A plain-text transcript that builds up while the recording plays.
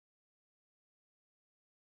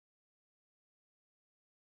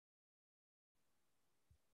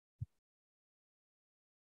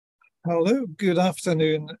Hello, good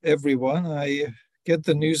afternoon, everyone. I get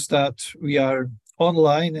the news that we are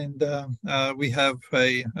online and we have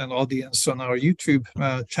an audience on our YouTube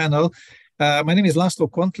channel. My name is László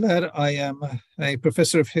Kontler. I am a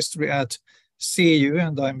professor of history at CEU,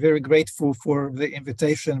 and I'm very grateful for the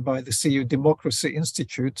invitation by the CEU Democracy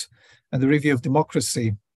Institute and the Review of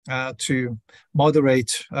Democracy to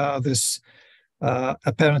moderate this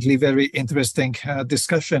apparently very interesting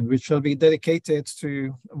discussion, which will be dedicated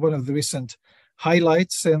to one of the recent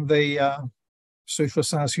highlights in the social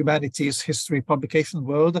science, humanities, history publication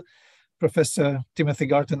world, Professor Timothy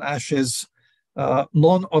Garton Ash's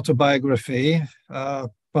non-autobiography. By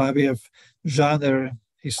way of genre,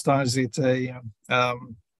 he styles it a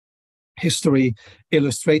history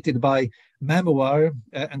illustrated by memoir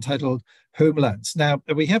entitled Homelands. Now,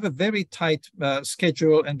 we have a very tight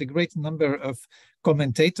schedule and a great number of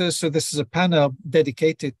commentators. So this is a panel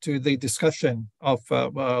dedicated to the discussion of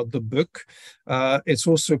the book. It's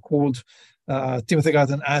also called Timothy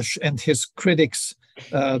Garton Ash and His Critics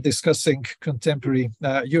Discussing Contemporary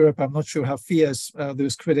Europe. I'm not sure how fierce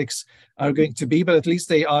those critics are going to be, but at least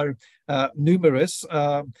they are numerous.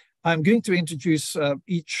 I'm going to introduce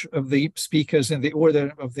each of the speakers in the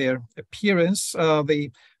order of their appearance. The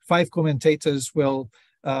five commentators will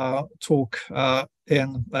talk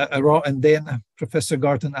in a row, and then Professor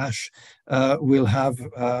Garton Ash will have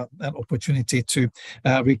an opportunity to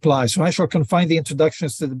reply. So I shall confine the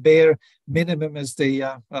introductions to the bare minimum, as the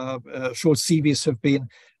short CVs have been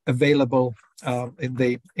available in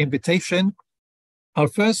the invitation. Our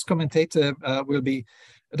first commentator will be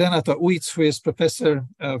Renáta Uitz, who is Professor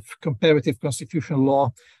of Comparative Constitutional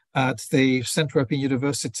Law at the Central European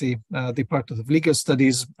University Department of Legal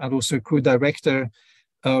Studies, and also co-director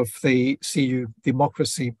of the CEU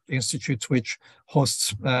Democracy Institute, which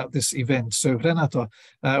hosts this event. So Renáta,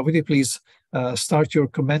 would you please start your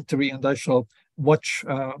commentary, and I shall watch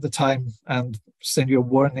the time and send you a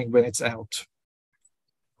warning when it's out.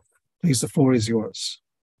 Please, the floor is yours.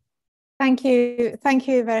 Thank you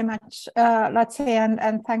very much, Laczó,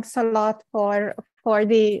 and thanks a lot for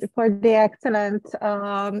the excellent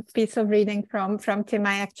piece of reading from Tim.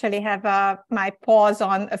 I actually have my paws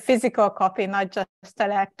on a physical copy, not just the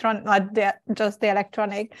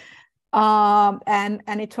electronic,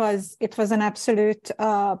 and it was an absolute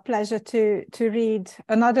pleasure to read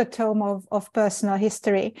another tome of personal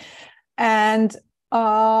history. And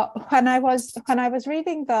when I was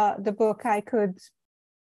reading the book, I could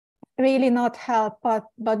really not help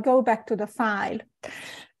but go back to the file.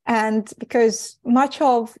 And because much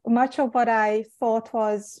of what I thought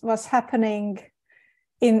was happening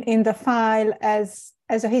in the file as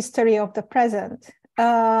a history of the present,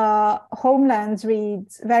 Homelands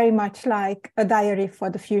reads very much like a diary for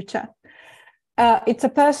the future. It's a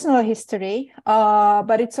personal history,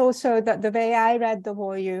 but it's also that the way I read the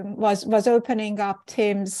volume was opening up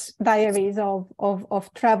Tim's diaries of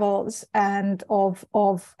travels and of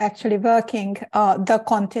actually working the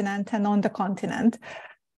continent and on the continent.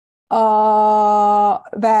 Where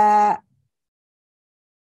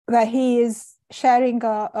he is sharing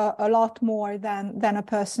a lot more than a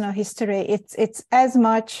personal history. It's as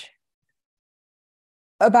much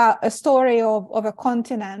about a story of a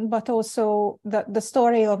continent, but also the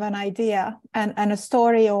story of an idea and a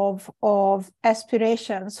story of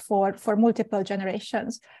aspirations for multiple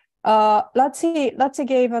generations. Laczó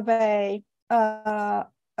gave away a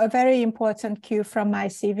very important cue from my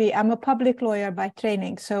CV. I'm a public lawyer by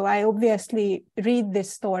training, so I obviously read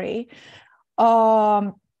this story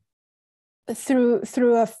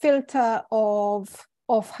through a filter of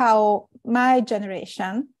how my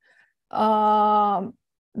generation,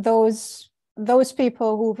 those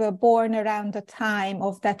people who were born around the time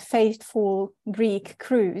of that fateful Greek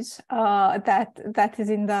cruise that is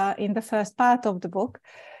in the first part of the book,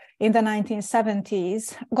 in the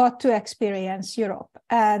 1970s, got to experience Europe.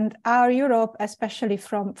 And our Europe, especially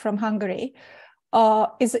from Hungary,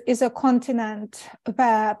 is a continent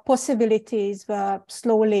where possibilities were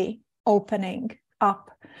slowly opening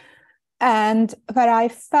up, and where I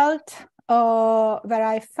felt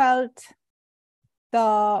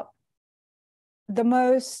the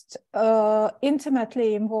most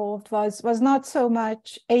intimately involved was not so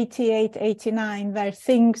much 88, 89, where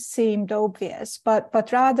things seemed obvious,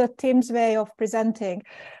 but rather Tim's way of presenting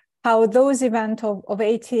how those events of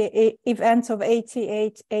 88,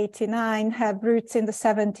 89 have roots in the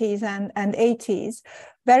 70s and 80s,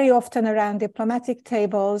 very often around diplomatic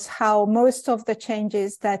tables, how most of the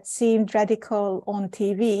changes that seemed radical on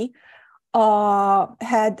TV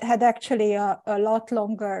had actually a lot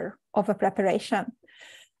longer of a preparation.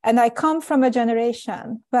 And I come from a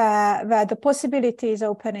generation where the possibilities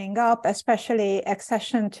opening up, especially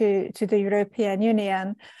accession to the European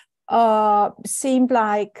Union, seemed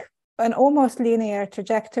like an almost linear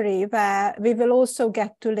trajectory where we will also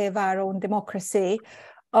get to live our own democracy,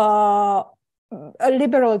 a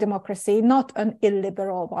liberal democracy, not an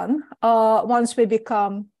illiberal one, once we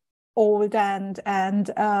become old and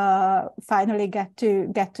finally get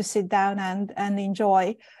to sit down and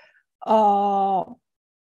enjoy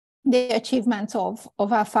the achievements of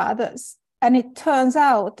our fathers. And it turns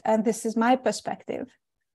out, and this is my perspective,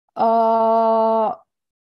 that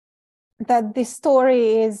this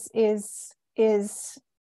story is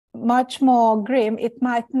much more grim. It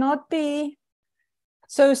might not be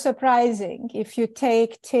so surprising if you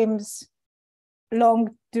take Tim's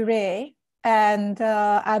longue durée and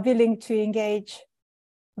are willing to engage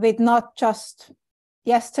with not just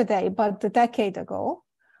yesterday, but the decade ago.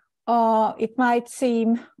 It might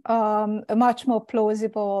seem a much more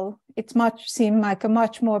plausible, seem like a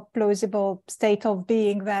much more plausible state of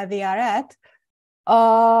being where we are at.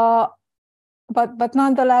 But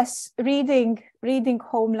nonetheless, reading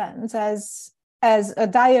Homelands as a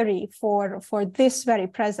diary for this very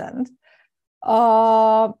present,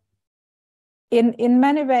 in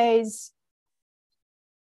many ways,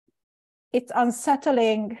 it's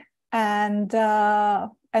unsettling and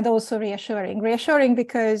also reassuring. Reassuring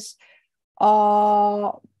because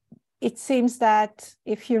it seems that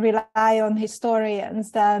if you rely on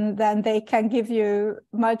historians, then they can give you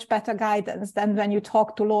much better guidance than when you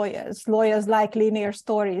talk to lawyers. Lawyers like linear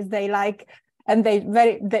stories. They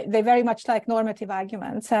very much like normative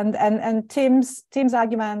arguments. And Tim's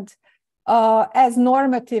argument, as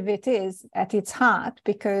normative it is at its heart,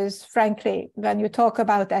 because frankly, when you talk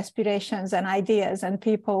about aspirations and ideas and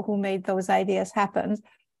people who made those ideas happen,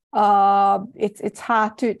 it's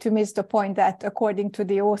hard to miss the point that, according to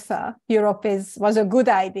the author, Europe was a good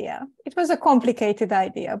idea. It was a complicated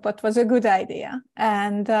idea, but was a good idea.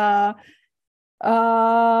 And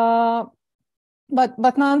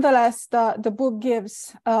but nonetheless, the book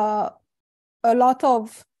gives a lot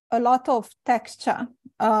of texture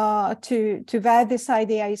to where this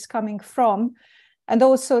idea is coming from, and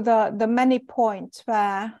also the many points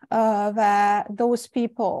where those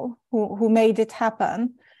people who made it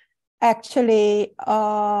happen actually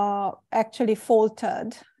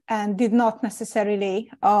faltered and did not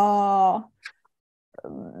necessarily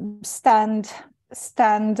stand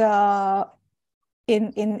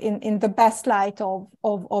in the best light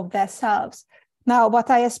of themselves. Now, what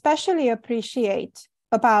I especially appreciate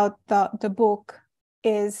about the book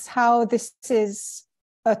is how this is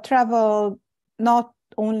a travel not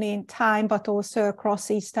only in time but also across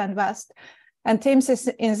East and West, and Tim's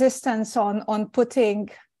insistence on putting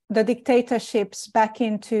the dictatorships back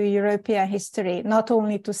into European history, not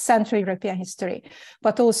only to Central European history,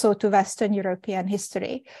 but also to Western European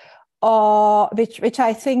history, which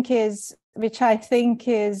I think is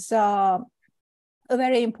a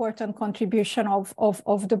very important contribution of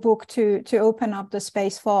the book to open up the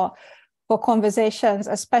space for conversations,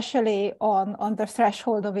 especially on the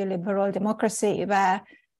threshold of illiberal democracy, where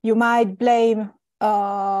you might blame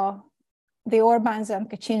the Orbáns and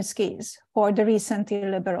Kaczynskis for the recent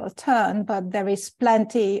illiberal turn, but there is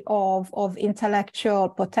plenty of intellectual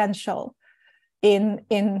potential in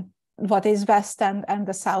what is West and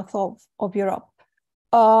the South of Europe.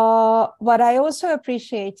 What I also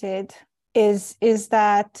appreciated is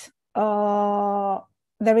that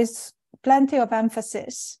there is plenty of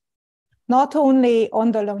emphasis, not only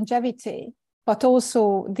on the longevity, but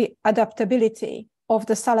also the adaptability of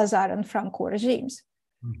the Salazar and Franco regimes.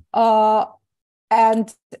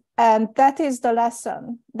 And that is the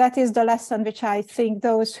lesson. That is the lesson which I think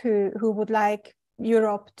those who would like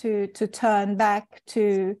Europe to turn back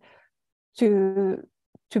to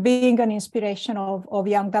being an inspiration of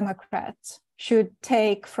young Democrats should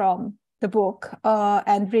take from the book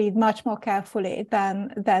and read much more carefully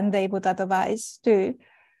than they would otherwise do.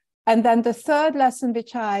 And then the third lesson,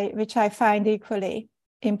 which I find equally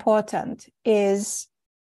important, is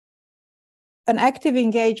an active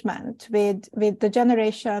engagement with the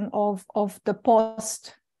generation of the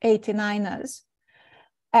post-89ers,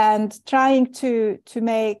 and trying to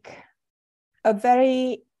make a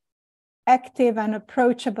very active and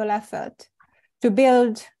approachable effort to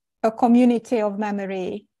build a community of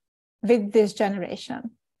memory with this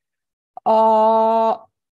generation.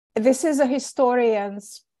 This is a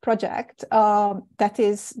historian's project. That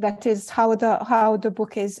is how the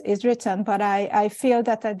book is written. But I feel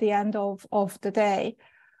that at the end of the day,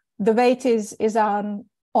 the weight is on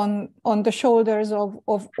on the shoulders of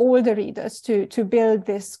all the readers to build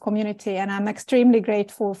this community. And I'm extremely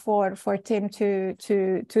grateful for Tim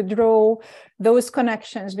to draw those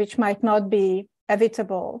connections which might not be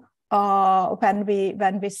evitable when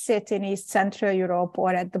we sit in East Central Europe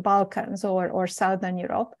or at the Balkans or Southern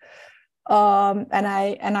Europe. And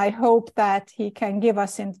I hope that he can give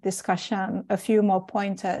us in discussion a few more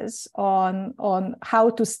pointers on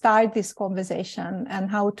how to start this conversation and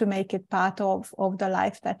how to make it part of the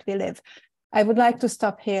life that we live. I would like to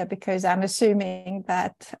stop here because I'm assuming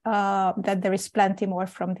that there is plenty more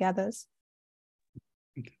from the others.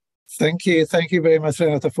 Thank you very much,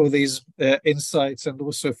 Renáta, for these insights and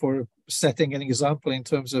also for setting an example in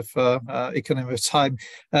terms of economy of time.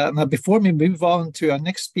 Now, before we move on to our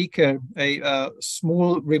next speaker, a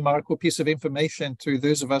small remark or piece of information to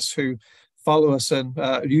those of us who follow us on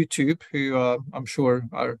YouTube, who I'm sure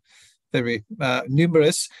are very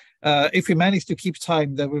numerous. If we manage to keep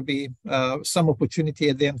time, there will be some opportunity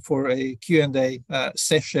at the end for a Q&A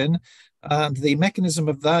session. And the mechanism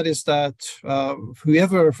of that is that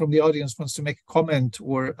whoever from the audience wants to make a comment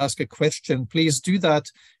or ask a question, please do that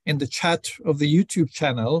in the chat of the YouTube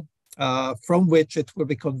channel, from which it will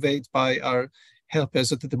be conveyed by our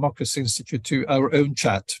helpers at the Democracy Institute to our own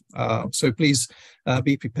chat. So please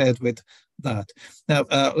be prepared with that. Now,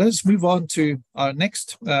 let's move on to our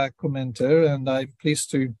next commenter, and I'm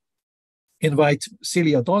pleased to invite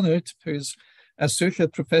Celia Donert, who is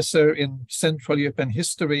Associate Professor in Central European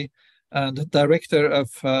History and Director of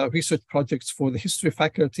Research Projects for the History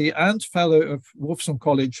Faculty and Fellow of Warsaw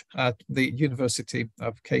College at the University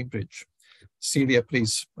of Cambridge. Celia,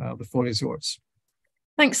 please, the floor is yours.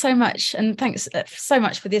 Thanks so much, and thanks so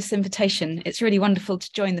much for this invitation. It's really wonderful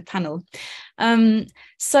to join the panel.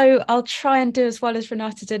 So I'll try and do as well as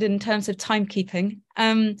Renáta did in terms of timekeeping.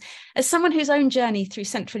 As someone whose own journey through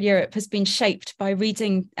Central Europe has been shaped by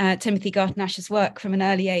reading Timothy Garton-Ash's work from an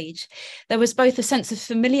early age, there was both a sense of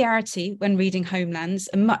familiarity when reading Homelands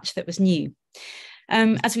and much that was new.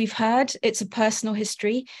 As we've heard, it's a personal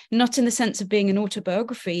history, not in the sense of being an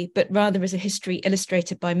autobiography, but rather as a history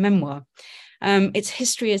illustrated by memoir. Its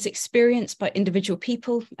history is experienced by individual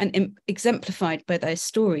people and exemplified by their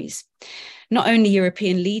stories. Not only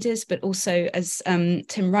European leaders, but also, as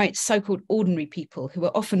Tim writes, so-called ordinary people who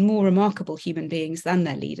are often more remarkable human beings than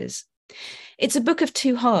their leaders. It's a book of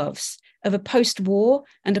two halves, of a post-war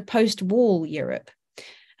and a post-wall Europe.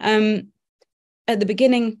 At the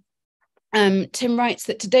beginning, Tim writes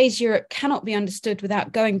that today's Europe cannot be understood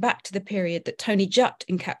without going back to the period that Tony Judt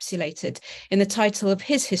encapsulated in the title of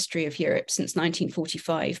his History of Europe since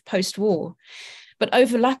 1945, post-war. But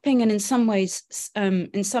overlapping and in some ways,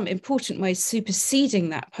 in some important ways,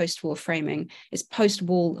 superseding that post-war framing is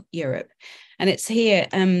post-wall Europe. And it's here,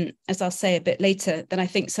 as I'll say a bit later, that I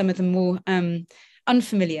think some of the more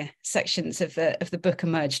unfamiliar sections of the book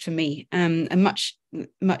emerged for me, and much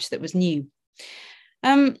that was new.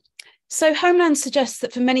 So Homelands suggests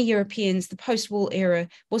that for many Europeans, the post-war era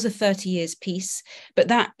was a 30 years peace, but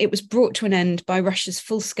that it was brought to an end by Russia's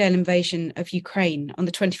full-scale invasion of Ukraine on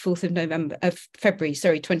the 24th of February,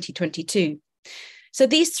 2022. So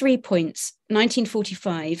these 3 points,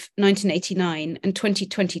 1945, 1989, and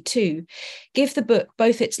 2022, give the book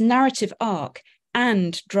both its narrative arc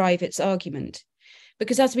and drive its argument.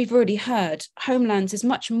 Because as we've already heard, Homelands is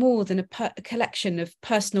much more than a collection of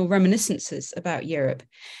personal reminiscences about Europe.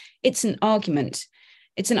 It's an argument.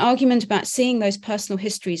 It's an argument about seeing those personal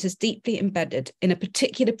histories as deeply embedded in a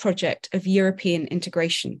particular project of European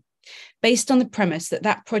integration, based on the premise that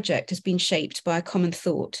that project has been shaped by a common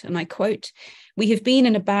thought. And I quote, "We have been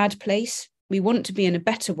in a bad place, we want to be in a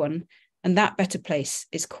better one, and that better place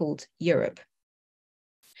is called Europe."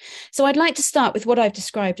 So I'd like to start with what I've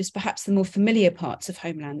described as perhaps the more familiar parts of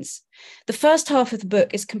Homelands. The first half of the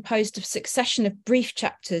book is composed of a succession of brief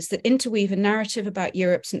chapters that interweave a narrative about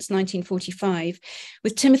Europe since 1945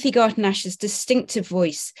 with Timothy Garton-Ash's distinctive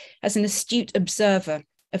voice as an astute observer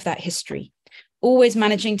of that history, always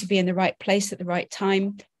managing to be in the right place at the right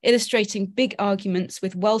time, illustrating big arguments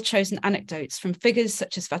with well-chosen anecdotes from figures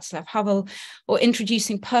such as Václav Havel, or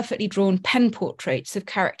introducing perfectly drawn pen portraits of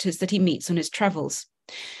characters that he meets on his travels.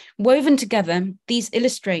 Woven together, these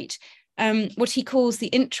illustrate what he calls the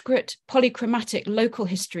intricate, polychromatic local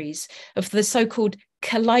histories of the so-called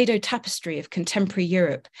kaleido tapestry of contemporary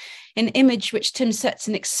Europe, an image which Tim sets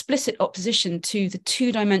in explicit opposition to the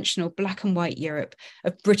two-dimensional black and white Europe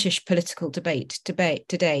of British political debate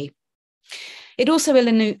today. It also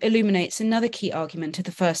illuminates another key argument of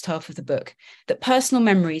the first half of the book, that personal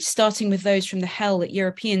memories, starting with those from the hell that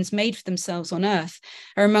Europeans made for themselves on Earth,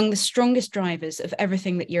 are among the strongest drivers of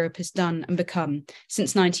everything that Europe has done and become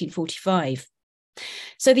since 1945.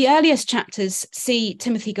 So the earliest chapters see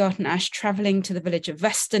Timothy Garton Ash travelling to the village of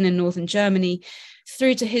Weston in northern Germany,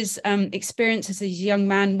 through to his experience as a young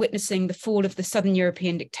man witnessing the fall of the southern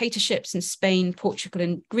European dictatorships in Spain, Portugal,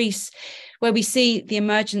 and Greece, where we see the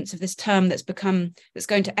emergence of this term that's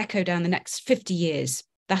going to echo down the next 50 years,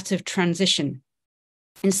 that of transition.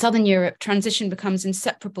 In Southern Europe, transition becomes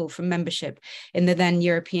inseparable from membership in the then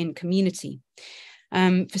European community.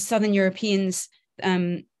 For Southern Europeans,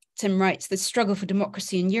 Tim writes, the struggle for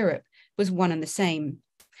democracy in Europe was one and the same.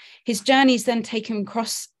 His journeys then take him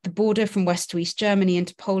across the border from West to East Germany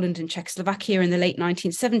into Poland and Czechoslovakia in the late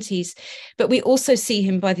 1970s, but we also see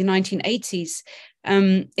him by the 1980s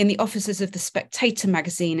in the offices of The Spectator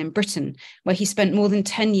magazine in Britain, where he spent more than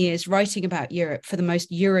 10 years writing about Europe for the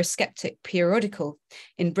most Eurosceptic periodical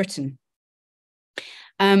in Britain.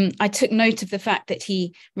 I took note of the fact that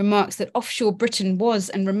he remarks that offshore Britain was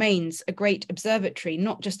and remains a great observatory,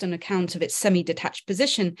 not just on account of its semi-detached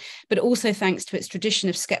position, but also thanks to its tradition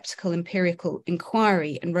of sceptical empirical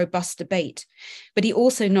inquiry and robust debate. But he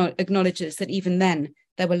also acknowledges that even then,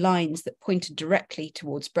 there were lines that pointed directly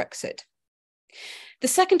towards Brexit. The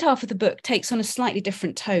second half of the book takes on a slightly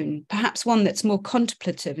different tone, perhaps one that's more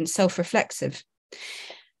contemplative and self-reflexive.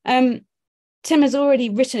 Tim has already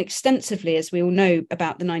written extensively, as we all know,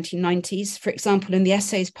 about the 1990s, for example, in the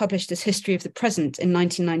essays published as History of the Present in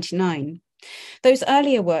 1999. Those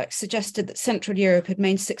earlier works suggested that Central Europe had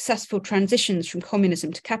made successful transitions from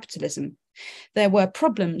communism to capitalism. There were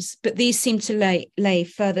problems, but these seemed to lay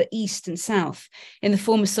further east and south in the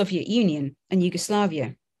former Soviet Union and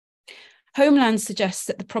Yugoslavia. Homelands suggests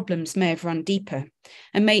that the problems may have run deeper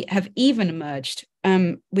and may have even emerged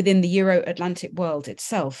within the Euro-Atlantic world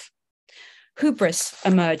itself. Hubris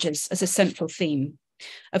emerges as a central theme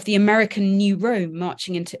of the American New Rome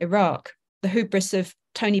marching into Iraq, the hubris of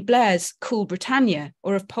Tony Blair's Cool Britannia,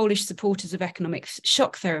 or of Polish supporters of economic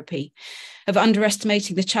shock therapy, of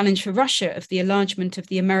underestimating the challenge for Russia of the enlargement of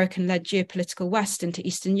the American-led geopolitical West into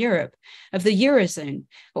Eastern Europe, of the Eurozone,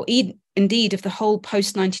 or indeed of the whole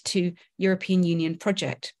post-92 European Union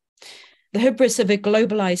project. The hubris of a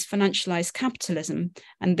globalized, financialized capitalism,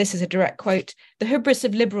 and this is a direct quote, the hubris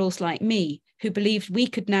of liberals like me, who believed we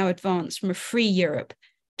could now advance from a free Europe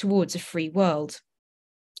towards a free world.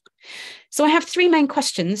 So I have three main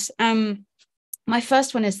questions. My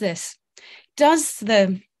first one is this: does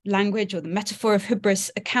the language or the metaphor of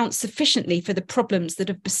hubris account sufficiently for the problems that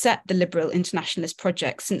have beset the liberal internationalist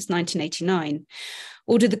project since 1989?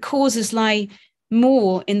 Or do the causes lie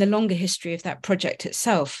more in the longer history of that project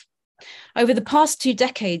itself? Over the past 2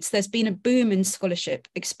 decades, there's been a boom in scholarship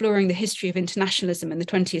exploring the history of internationalism in the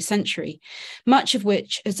 20th century, much of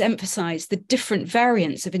which has emphasized the different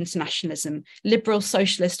variants of internationalism, liberal,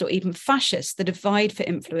 socialist, or even fascist, that have vied for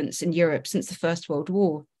influence in Europe since the First World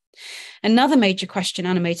War. Another major question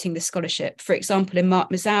animating this scholarship, for example, in Mark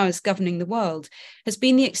Mazauer's Governing the World, has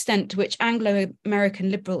been the extent to which Anglo-American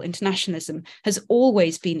liberal internationalism has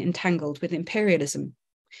always been entangled with imperialism.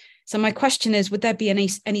 So my question is, would there be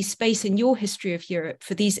any space in your history of Europe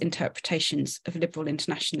for these interpretations of liberal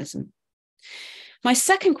internationalism? My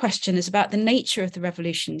second question is about the nature of the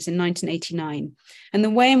revolutions in 1989 and the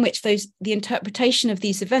way in which the interpretation of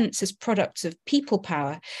these events as products of people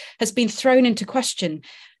power has been thrown into question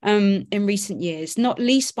in recent years, not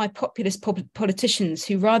least by populist politicians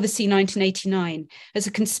who rather see 1989 as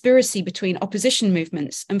a conspiracy between opposition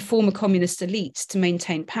movements and former communist elites to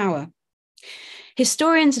maintain power.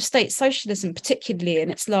 Historians of state socialism, particularly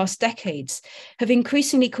in its last decades, have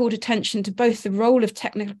increasingly called attention to both the role of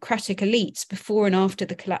technocratic elites before and after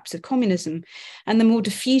the collapse of communism and the more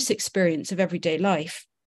diffuse experience of everyday life.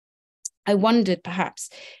 I wondered perhaps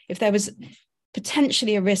if there was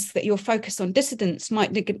potentially a risk that your focus on dissidents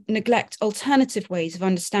might neglect alternative ways of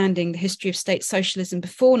understanding the history of state socialism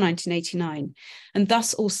before 1989, and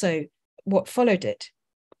thus also what followed it.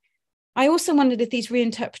 I also wondered if these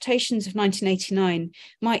reinterpretations of 1989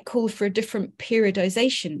 might call for a different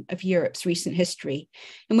periodization of Europe's recent history,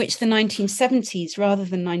 in which the 1970s, rather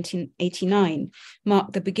than 1989,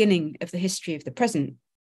 marked the beginning of the history of the present.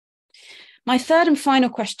 My third and final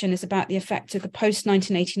question is about the effect of the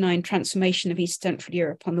post-1989 transformation of East Central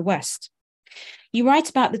Europe on the West. You write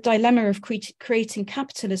about the dilemma of creating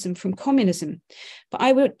capitalism from communism, but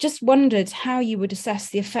I just wondered how you would assess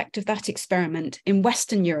the effect of that experiment in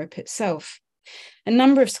Western Europe itself. A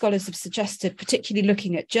number of scholars have suggested, particularly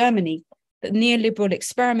looking at Germany, that the neoliberal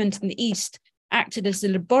experiment in the East acted as a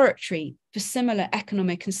laboratory for similar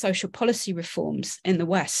economic and social policy reforms in the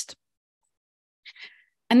West.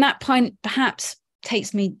 And that point perhaps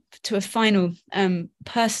takes me to a final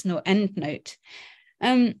personal end note.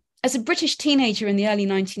 As a British teenager in the early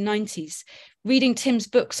 1990s, Reading Tim's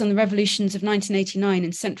books on the revolutions of 1989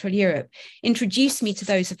 in Central Europe introduced me to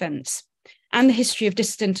those events and the history of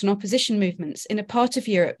dissident and opposition movements in a part of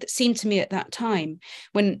Europe that seemed to me at that time,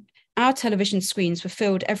 when our television screens were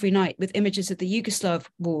filled every night with images of the Yugoslav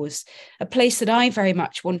wars, a place that I very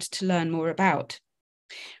much wanted to learn more about.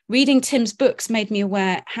 Reading Tim's books made me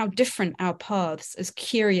aware how different our paths as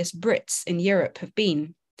curious Brits in Europe have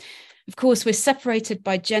been. Of course, we're separated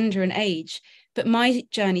by gender and age, but my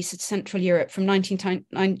journey to Central Europe from the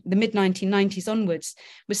mid-1990s onwards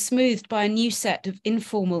was smoothed by a new set of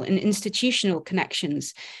informal and institutional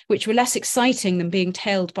connections, which were less exciting than being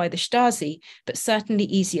tailed by the Stasi, but certainly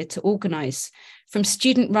easier to organise. From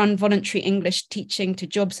student-run voluntary English teaching to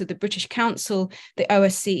jobs with the British Council, the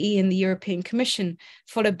OSCE and the European Commission,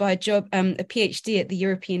 followed by a PhD at the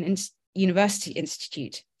European University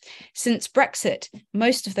Institute. Since Brexit,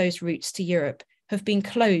 most of those routes to Europe have been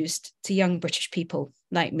closed to young British people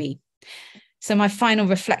like me. So my final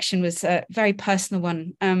reflection was a very personal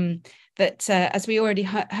one, that as we already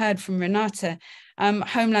heard from Renáta,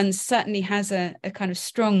 Homelands certainly has a kind of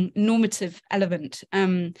strong normative element,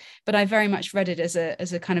 but I very much read it as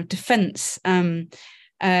a kind of defense and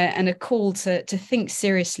a call to think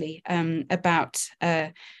seriously about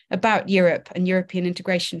Europe and European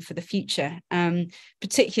integration for the future,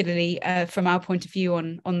 particularly from our point of view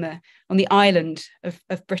on the island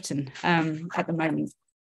of Britain at the moment.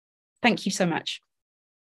 Thank you so much.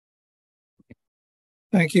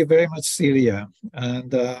 Thank you very much, Celia.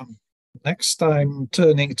 And next I'm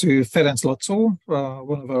turning to Ferenc Laczó,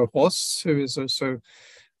 one of our hosts, who is also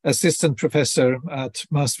assistant professor at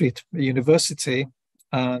Maastricht University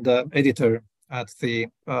and editor at the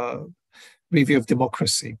Review of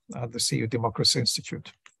Democracy at the CU Democracy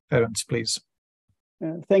Institute. Ferenc, please.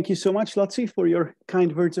 Thank you so much, Laczó, for your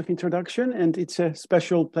kind words of introduction, and it's a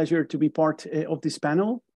special pleasure to be part of this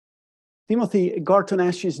panel. Timothy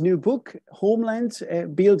Garton-Ash's new book, Homelands,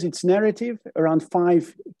 builds its narrative around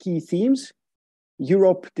 5 key themes: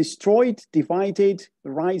 Europe destroyed, divided,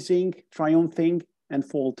 rising, triumphing, and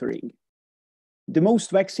faltering. The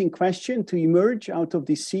most vexing question to emerge out of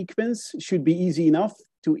this sequence should be easy enough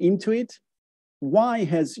to intuit. Why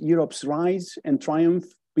has Europe's rise and triumph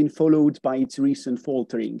been followed by its recent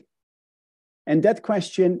faltering? And that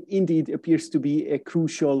question indeed appears to be a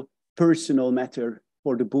crucial personal matter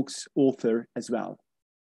for the book's author as well.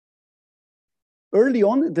 Early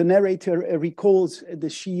on, the narrator recalls the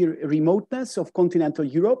sheer remoteness of continental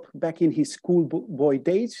Europe back in his schoolboy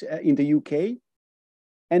days in the UK.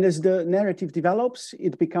 And as the narrative develops,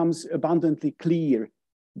 it becomes abundantly clear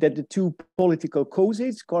that the 2 political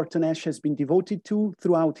causes Garton-Ash has been devoted to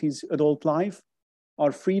throughout his adult life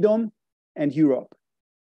are freedom and Europe.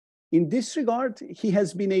 In this regard, he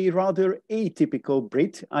has been a rather atypical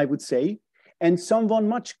Brit, I would say, and someone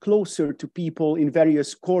much closer to people in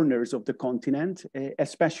various corners of the continent,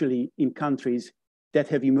 especially in countries that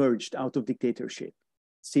have emerged out of dictatorship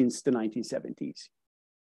since the 1970s.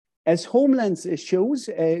 As Homelands shows,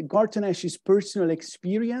 Garton-Ash's personal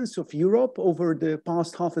experience of Europe over the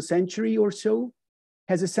past half a century or so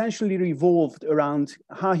has essentially revolved around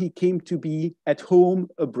how he came to be at home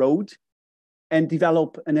abroad and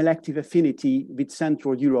develop an elective affinity with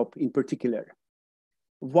Central Europe in particular.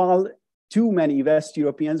 While too many West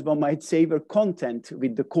Europeans, one might say, were content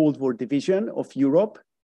with the Cold War division of Europe,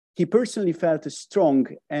 he personally felt a strong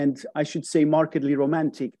and, I should say, markedly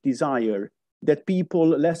romantic desire that people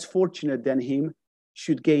less fortunate than him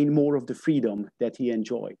should gain more of the freedom that he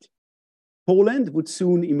enjoyed. Poland would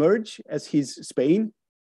soon emerge as his Spain,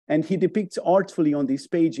 and he depicts artfully on these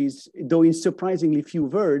pages, though in surprisingly few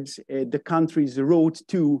words, the country's road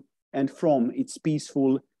to and from its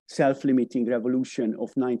peaceful, self-limiting revolution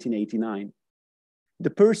of 1989.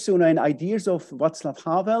 The persona and ideas of Václav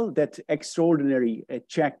Havel, that extraordinary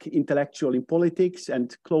Czech intellectual in politics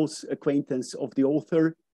and close acquaintance of the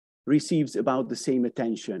author, receives about the same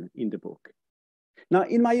attention in the book. Now,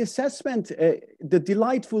 in my assessment, the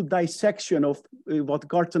delightful dissection of what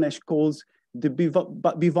Garton-Ash calls the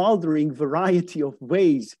bewildering variety of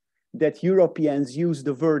ways that Europeans use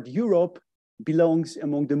the word Europe belongs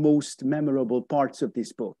among the most memorable parts of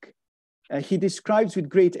this book. He describes with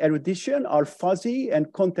great erudition our fuzzy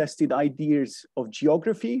and contested ideas of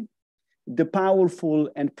geography, the powerful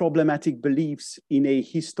and problematic beliefs in a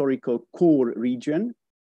historical core region,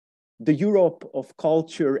 the Europe of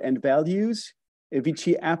culture and values, which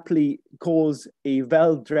he aptly calls a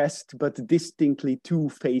well-dressed but distinctly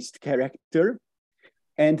two-faced character,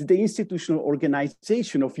 and the institutional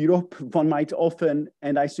organization of Europe, one might often,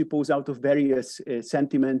 and I suppose out of various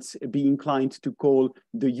sentiments, be inclined to call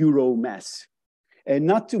the Euro mess.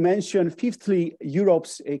 Not to mention, fifthly,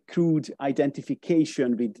 Europe's crude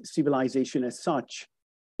identification with civilization as such,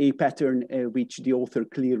 a pattern which the author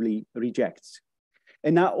clearly rejects.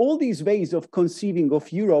 And now all these ways of conceiving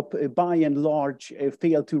of Europe by and large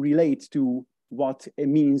fail to relate to what it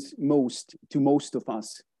means most to most of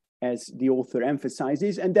us, as the author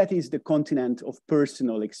emphasizes, and that is the continent of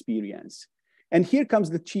personal experience. And here comes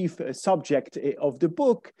the chief subject of the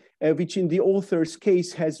book, which in the author's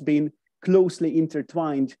case has been closely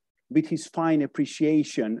intertwined with his fine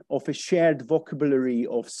appreciation of a shared vocabulary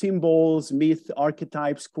of symbols, myth,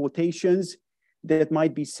 archetypes, quotations that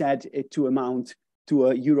might be said to amount to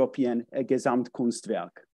a European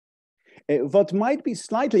Gesamtkunstwerk. What might be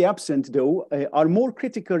slightly absent, though, are more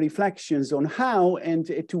critical reflections on how and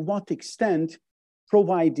to what extent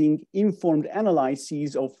providing informed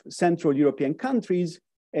analyses of Central European countries,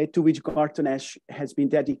 to which Garton has been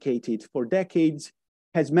dedicated for decades,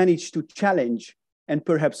 has managed to challenge and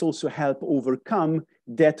perhaps also help overcome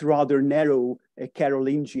that rather narrow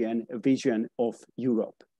Carolingian vision of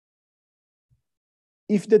Europe.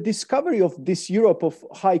 If the discovery of this Europe of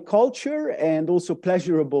high culture and also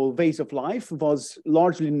pleasurable ways of life was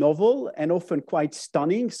largely novel and often quite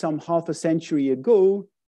stunning some half a century ago,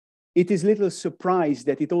 it is little surprise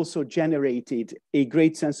that it also generated a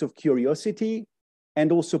great sense of curiosity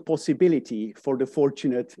and also possibility for the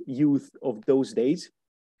fortunate youth of those days.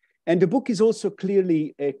 And the book is also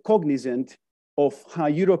clearly cognizant of how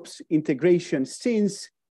Europe's integration since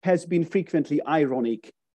has been frequently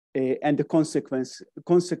ironic, and the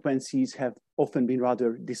consequences have often been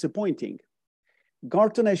rather disappointing.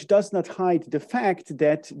 Garton does not hide the fact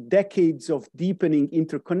that decades of deepening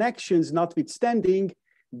interconnections notwithstanding,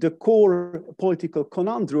 the core political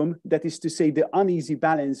conundrum, that is to say the uneasy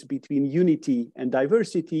balance between unity and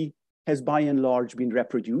diversity, has by and large been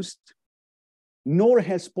reproduced. Nor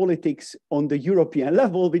has politics on the European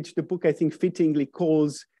level, which the book I think fittingly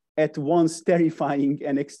calls at once terrifying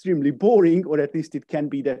and extremely boring, or at least it can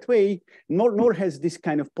be that way, nor has this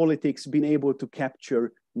kind of politics been able to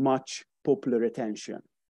capture much popular attention.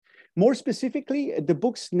 More specifically, the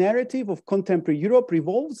book's narrative of contemporary Europe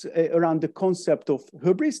revolves around the concept of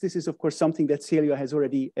hubris. This is, of course, something that Celia has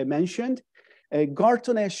already mentioned.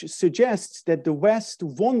 Garton suggests that the West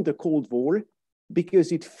won the Cold War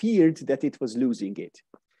because it feared that it was losing it.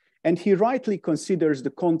 And he rightly considers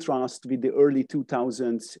the contrast with the early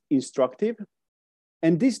 2000s instructive.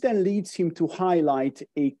 And this then leads him to highlight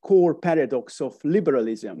a core paradox of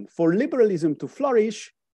liberalism. For liberalism to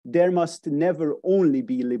flourish, there must never only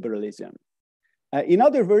be liberalism. In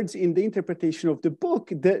other words, in the interpretation of the book,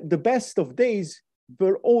 the best of days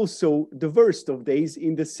were also the worst of days,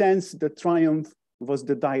 in the sense the triumph was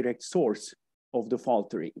the direct source of the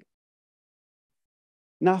faltering.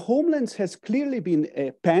 Now, Homelands has clearly been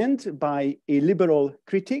panned by a liberal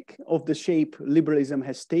critic of the shape liberalism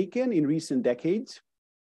has taken in recent decades.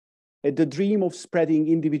 The dream of spreading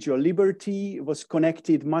individual liberty was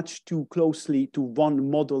connected much too closely to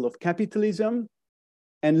one model of capitalism,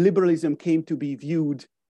 and liberalism came to be viewed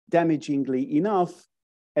damagingly enough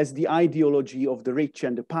as the ideology of the rich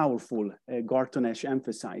and the powerful, Garton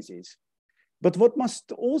emphasizes. But what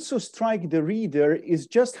must also strike the reader is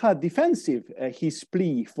just how defensive his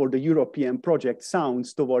plea for the European project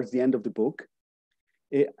sounds towards the end of the book.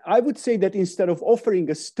 I would say that instead of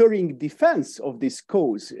offering a stirring defense of this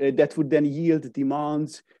cause that would then yield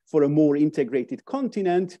demands for a more integrated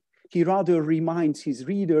continent, he rather reminds his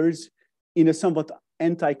readers in a somewhat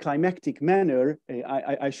anticlimactic manner,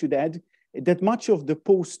 I should add, that much of the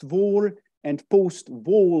post-war and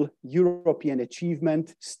post-wall European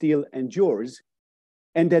achievement still endures,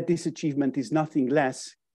 and that this achievement is nothing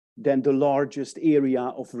less than the largest area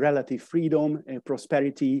of relative freedom,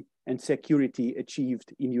 prosperity, and security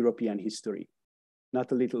achieved in European history.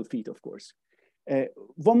 Not a little feat, of course.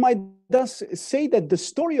 One might thus say that the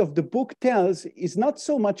story of the book tells is not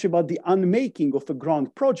so much about the unmaking of a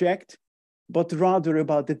grand project, but rather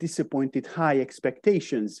about the disappointed high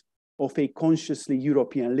expectations of a consciously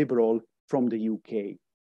European liberal from the UK.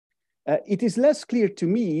 It is less clear to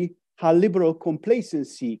me how liberal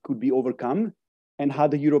complacency could be overcome and how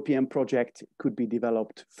the European project could be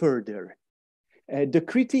developed further. The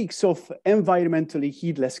critiques of environmentally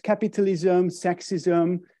heedless capitalism,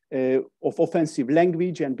 sexism, of offensive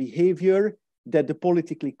language and behavior that the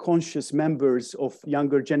politically conscious members of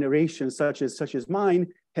younger generations, such as mine,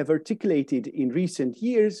 have articulated in recent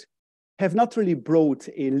years, have not really brought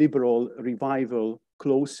a liberal revival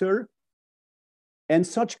closer. And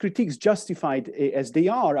such critiques, justified as they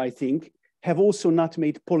are, I think, have also not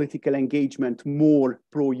made political engagement more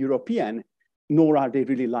pro-European, nor are they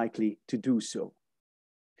really likely to do so.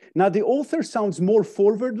 Now, the author sounds more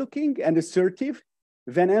forward-looking and assertive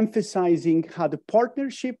when emphasizing how the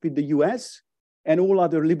partnership with the US and all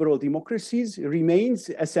other liberal democracies remains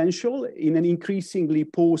essential in an increasingly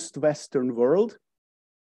post-Western world,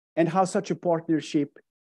 and how such a partnership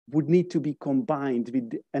would need to be combined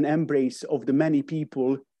with an embrace of the many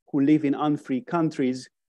people who live in unfree countries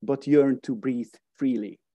but yearn to breathe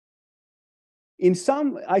freely. In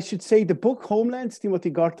sum, I should say the book Homelands, Timothy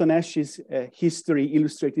Garton-Ash's history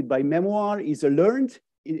illustrated by memoir, is a learned,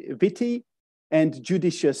 witty, and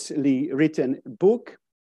judiciously written book.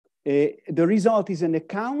 The result is an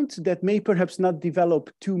account that may perhaps not develop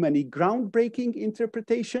too many groundbreaking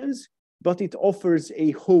interpretations, but it offers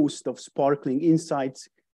a host of sparkling insights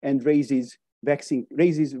and raises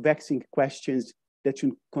vexing questions that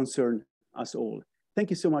should concern us all. Thank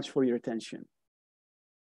you so much for your attention.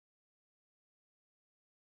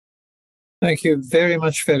 Thank you very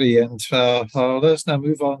much, Feri. And let's now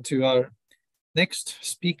move on to our next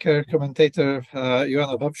speaker, commentator,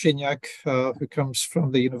 Joanna Wawrzyniak, who comes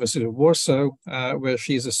from the University of Warsaw, where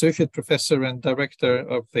she is associate professor and director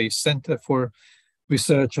of the Center for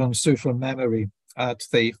Research on Social Memory at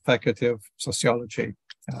the Faculty of Sociology.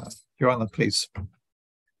 Joanna, please.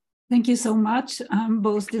 Thank you so much. I'm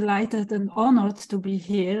both delighted and honored to be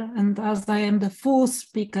here. And as I am the fourth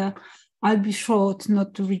speaker, I'll be short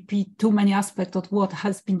not to repeat too many aspects of what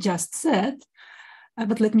has been just said,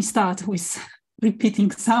 but let me start with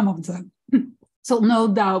repeating some of them. So no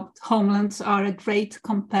doubt, Homelands are a great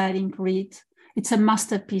compelling read. It's a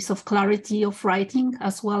masterpiece of clarity of writing,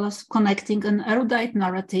 as well as connecting an erudite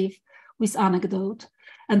narrative with anecdote,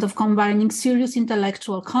 and of combining serious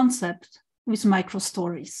intellectual concept with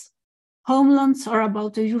micro-stories. Homelands are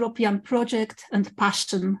about a European project and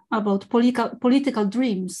passion, about political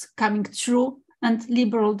dreams coming true and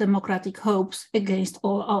liberal democratic hopes against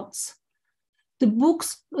all odds. The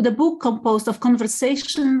book, composed of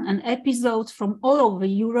conversation and episodes from all over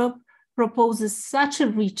Europe, proposes such a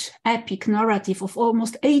rich, epic narrative of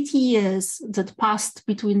almost 80 years that passed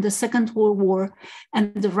between the Second World War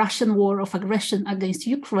and the Russian war of aggression against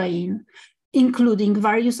Ukraine, including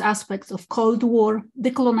various aspects of Cold War,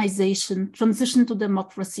 decolonization, transition to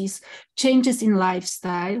democracies, changes in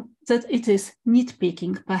lifestyle, that it is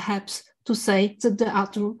nitpicking, perhaps, to say that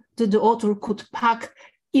the author could pack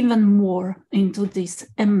even more into this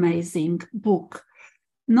amazing book.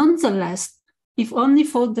 Nonetheless, if only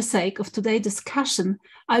for the sake of today's discussion,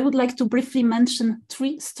 I would like to briefly mention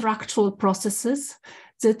three structural processes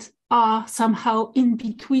that are somehow in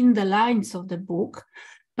between the lines of the book,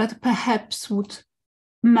 but perhaps would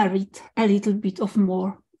merit a little bit of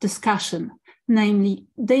more discussion, namely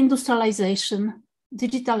deindustrialization,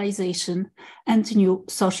 digitalization, and new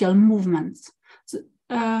social movements.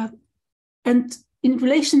 And in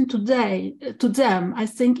relation to them, I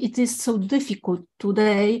think it is so difficult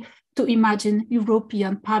today to imagine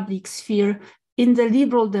European public sphere in the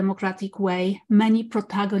liberal democratic way many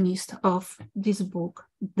protagonists of this book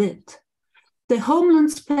did. The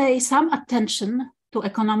Homelands pay some attention to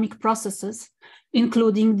economic processes,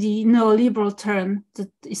 including the neoliberal turn that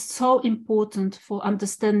is so important for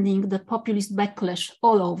understanding the populist backlash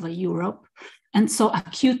all over Europe and so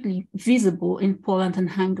acutely visible in Poland and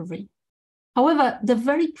Hungary. However, the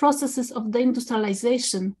very processes of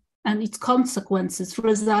deindustrialization and its consequences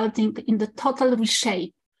resulting in the total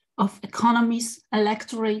reshape of economies,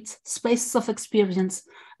 electorates, spaces of experience,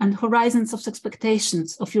 and horizons of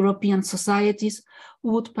expectations of European societies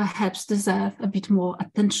would perhaps deserve a bit more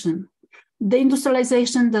attention.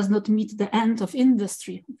 Deindustrialization does not mean the end of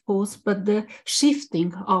industry, of course, but the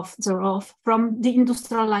shifting thereof from the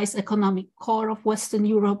industrialized economic core of Western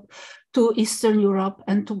Europe to Eastern Europe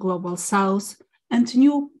and to Global South, and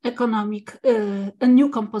new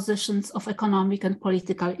compositions of economic and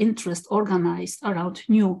political interest organized around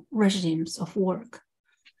new regimes of work.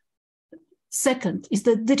 Second is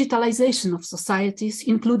the digitalization of societies,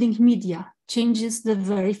 including media, changes the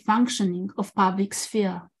very functioning of public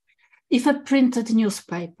sphere. If a printed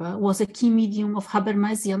newspaper was a key medium of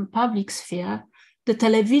Habermasian public sphere, the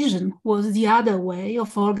television was the other way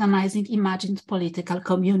of organizing imagined political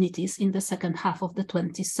communities in the second half of the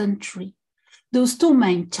 20th century. Those two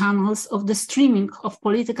main channels of the streaming of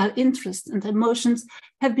political interests and emotions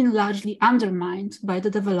have been largely undermined by the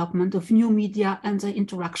development of new media, and the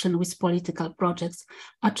interaction with political projects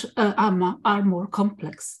are more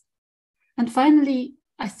complex. And finally,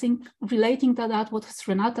 I think relating to that, what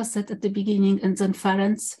Renáta said at the beginning and then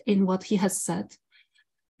Ferenc in what he has said.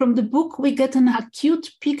 From the book, we get an acute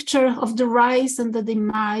picture of the rise and the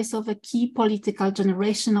demise of a key political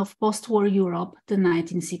generation of post-war Europe, the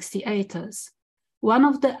 1968ers. One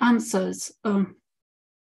of the answers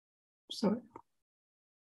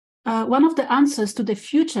One of the answers to the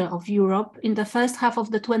future of Europe in the first half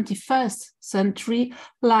of the 21st century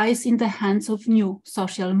lies in the hands of new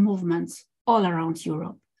social movements all around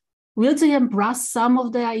Europe. Will they embrace some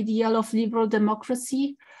of the ideal of liberal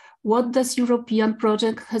democracy? What does European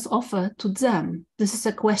project has offered to them? This is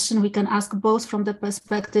a question we can ask both from the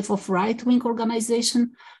perspective of right-wing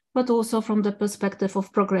organization, but also from the perspective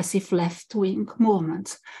of progressive left-wing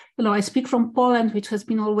movements. You know, I speak from Poland, which has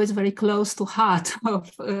been always very close to heart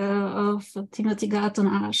of Timothy Garton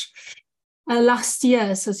Ash. Last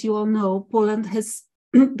years, as you all know, Poland has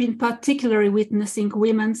been particularly witnessing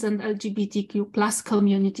women's and LGBTQ plus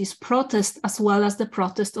communities protest, as well as the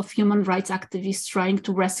protest of human rights activists trying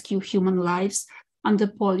to rescue human lives on the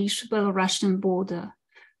Polish-Belarusian border.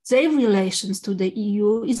 Their relations to the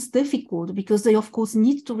EU is difficult because they, of course,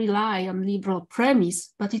 need to rely on liberal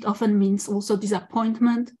premise, but it often means also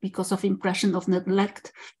disappointment because of impression of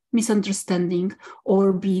neglect, misunderstanding,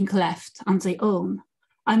 or being left on their own.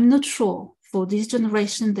 I'm not sure for this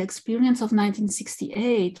generation the experience of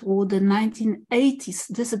 1968 or the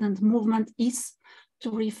 1980s dissident movement is, to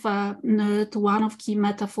refer to one of key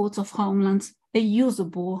metaphors of Homelands, a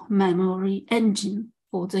usable memory engine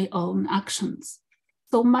for their own actions.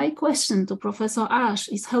 So my question to Professor Ash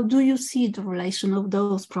is, how do you see the relation of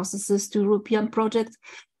those processes to European project,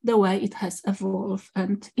 the way it has evolved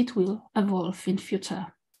and it will evolve in future?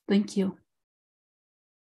 Thank you.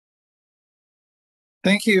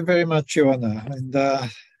 Thank you very much, Joanna. And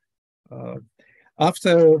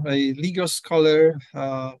after a legal scholar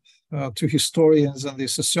to historians and the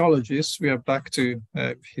sociologists, we are back to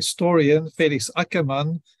historian Felix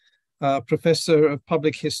Ackermann, Professor of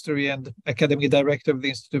Public History and Academic Director of the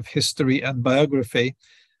Institute of History and Biography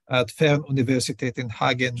at FernUniversität in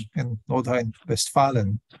Hagen in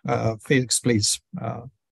Nordrhein-Westfalen. Felix, please,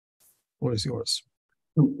 what is yours?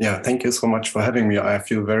 Yeah, thank you so much for having me. I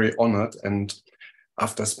feel very honored, and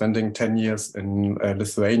after spending 10 years in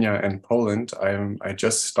Lithuania and Poland, I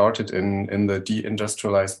just started in the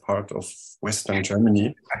deindustrialized part of Western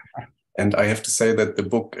Germany. And I have to say that the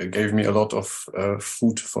book gave me a lot of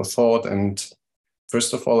food for thought. And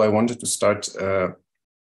first of all, I wanted to start with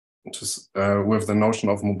the notion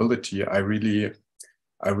of mobility. I really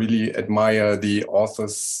admire the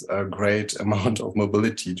author's great amount of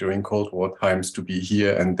mobility during Cold War times to be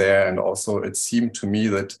here and there. And also it seemed to me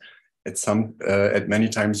that at many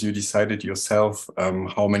times you decided yourself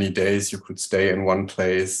how many days you could stay in one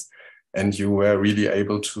place, and you were really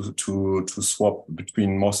able to swap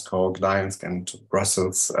between Moscow, Gdańsk, and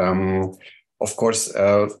Brussels. Of course,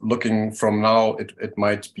 looking from now, it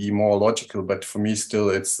might be more logical, but for me still,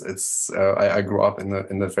 I grew up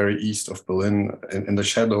in the very east of Berlin, in the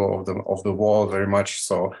shadow of the wall very much.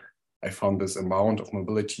 So I found this amount of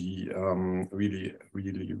mobility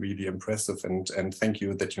really impressive, and thank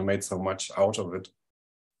you that you made so much out of it.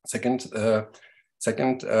 Second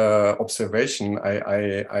observation,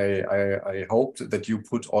 I hoped that you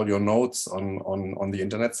put all your notes on the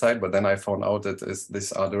internet site, but then I found out that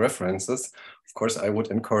these are the references. Of course, I would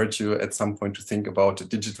encourage you at some point to think about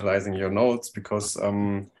digitalizing your notes, because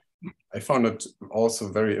I found it also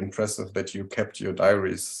very impressive that you kept your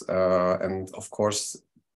diaries. And of course,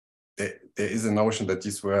 there is a notion that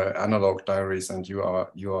these were analog diaries, and you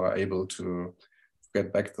are able to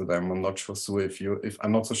get back to them. I'm not so sure if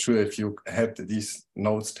you had these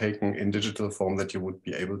notes taken in digital form that you would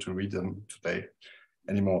be able to read them today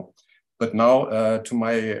anymore. But now to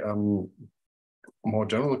my more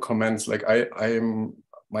general comments, like I am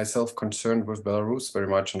myself concerned with Belarus very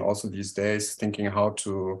much, and also these days thinking how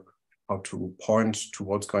to point to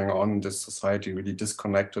what's going on in this society, really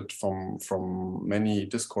disconnected from many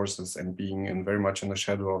discourses and being very much in the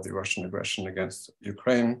shadow of the Russian aggression against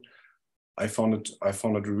Ukraine. I found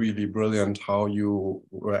it really brilliant how you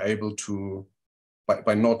were able to,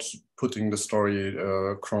 by not putting the story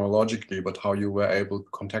chronologically, but how you were able to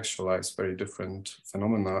contextualize very different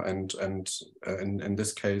phenomena, and in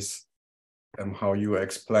this case, how you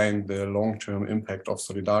explained the long-term impact of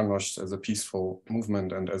Solidarność as a peaceful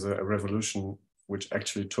movement and as a revolution which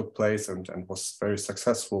actually took place and was very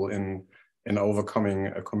successful in overcoming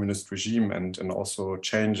a communist regime and also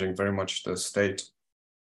changing very much the state.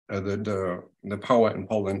 The power in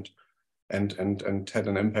Poland, and had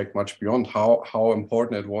an impact much beyond how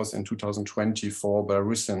important it was in 2020 for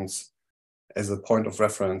Belarusians as a point of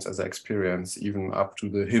reference, as an experience, even up to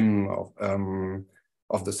the hymn of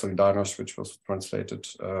the Solidarność, which was translated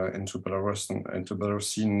into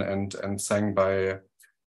Belarusian and sang by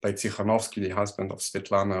Tsikhanowski, the husband of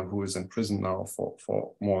Svetlana, who is in prison now for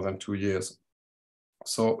more than 2 years.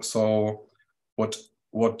 So what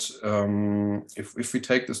if we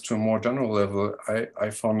take this to a more general level, I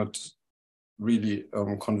found it really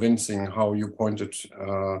convincing how you pointed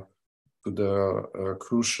to the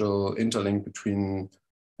crucial interlink between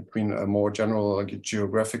a more general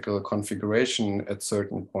geographical configuration at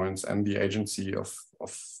certain points and the agency of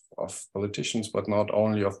politicians, but not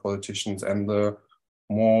only of politicians, and the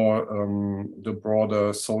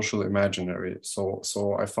broader social imaginary. So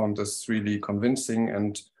I found this really convincing,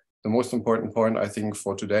 and the most important point I think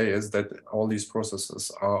for today is that all these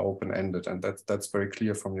processes are open-ended, and that's very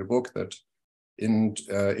clear from your book, that in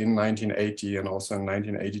 1980 and also in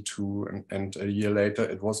 1982 and a year later,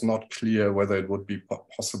 it was not clear whether it would be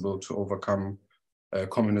possible to overcome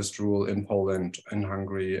communist rule in Poland, in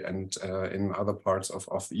Hungary, and in other parts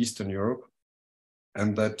of Eastern Europe.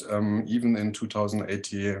 And that even in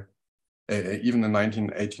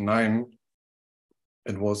 1989,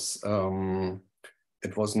 it was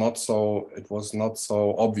not so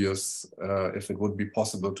obvious if it would be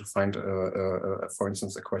possible to find, for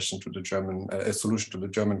instance, a solution to the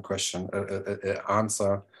German question, an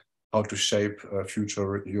answer how to shape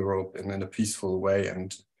future Europe in a peaceful way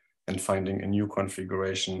and finding a new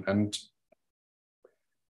configuration. And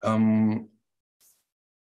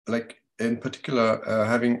in particular,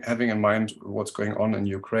 having in mind what's going on in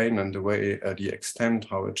Ukraine and the way, the extent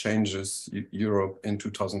how it changes Europe in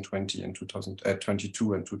 2020 and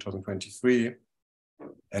 2022 and 2023,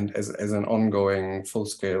 and as an ongoing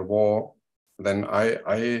full-scale war, then I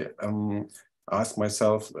asked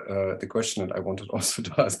myself the question, and I wanted also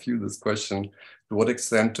to ask you this question: to what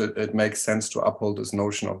extent it makes sense to uphold this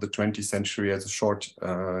notion of the 20th century as a short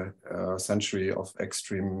century of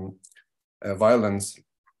extreme violence,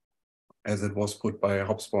 as it was put by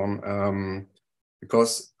Hobsbawm,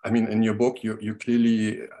 because I mean, in your book, you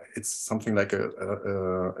clearly, it's something like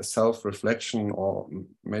a self-reflection or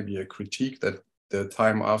maybe a critique that the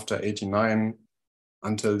time after '89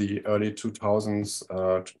 until the early 2000s,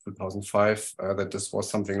 2005, that this was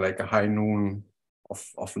something like a high noon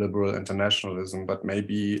of liberal internationalism, but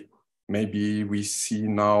maybe we see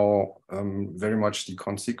now very much the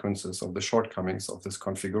consequences of the shortcomings of this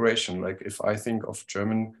configuration. Like, if I think of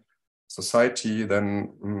German society,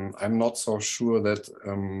 then I'm not so sure that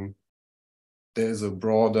there's a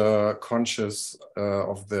broader conscious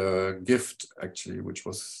of the gift actually which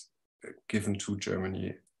was given to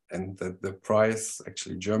Germany, and that the price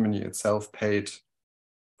actually Germany itself paid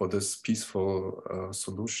for this peaceful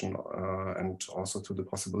solution, and also to the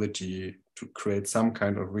possibility to create some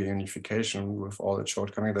kind of reunification with all its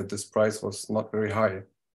shortcomings, that this price was not very high.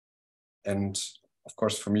 And of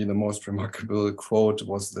course, for me, the most remarkable quote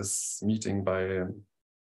was this meeting by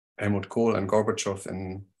Helmut Kohl and Gorbachev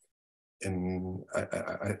in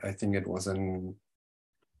I think it was in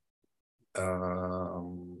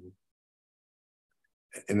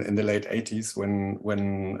the late 80s,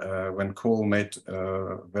 when Kohl made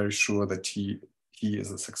very sure that he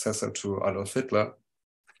is a successor to Adolf Hitler,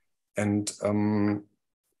 and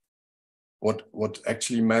what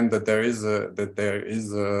actually meant that there is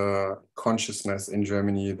a consciousness in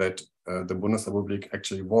Germany that the Bundesrepublik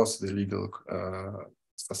actually was the legal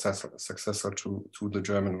successor to the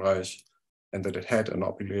German Reich, and that it had an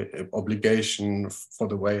obligation for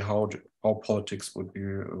the way how politics would be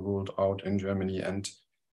ruled out in Germany. And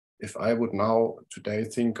if I would now today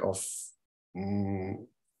think of the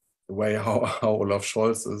way how Olaf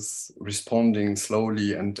Scholz is responding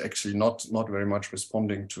slowly and actually not very much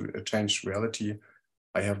responding to a changed reality,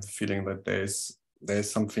 I have the feeling that there's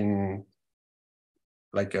something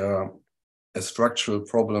like a structural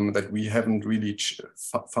problem, that we haven't really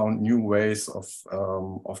found new ways of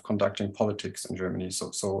conducting politics in Germany.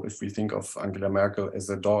 So if we think of Angela Merkel as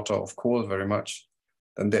a daughter of Kohl very much,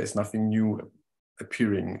 then there is nothing new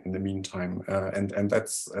appearing in the meantime, and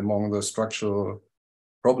that's among the structural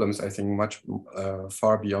problems, I think, much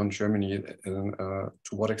far beyond Germany, to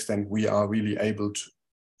what extent we are really able to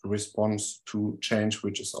respond to change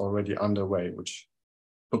which is already underway, which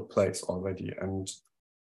took place already. And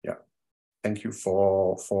yeah, thank you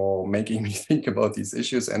for making me think about these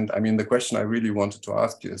issues. And I mean, the question I really wanted to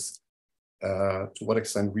ask you is to what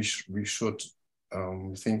extent we should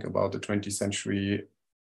think about the 20th century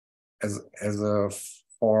as a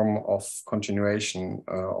form of continuation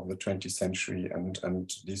of the 20th century, and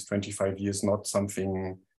these 25 years not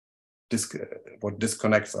something what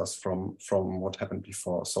disconnects us from what happened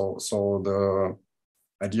before. So the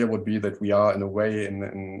idea would be that we are in a way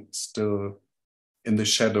still in the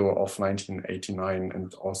shadow of 1989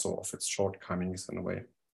 and also of its shortcomings in a way.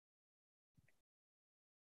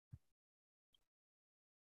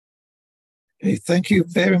 Okay, thank you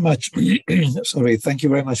very much. Sorry, thank you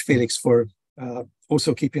very much, Felix, for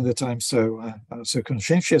also keeping the time so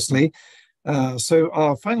conscientiously.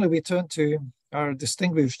 Finally, we turn to our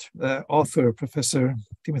distinguished author, Professor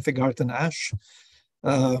Timothy Garton Ash,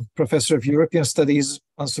 Professor of European Studies,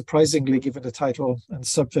 unsurprisingly given the title and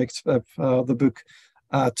subject of the book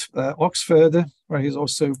at Oxford, where he's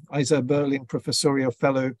also Isa Berlin Professorial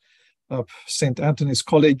Fellow of St. Anthony's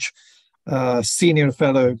College, Senior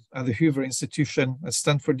Fellow at the Hoover Institution at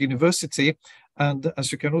Stanford University. And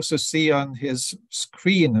as you can also see on his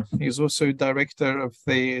screen, he's also director of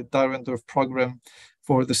the Dahrendorf program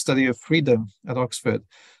for the study of freedom at Oxford.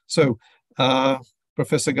 So,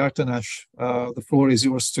 Professor Garton Ash, the floor is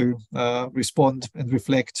yours to respond and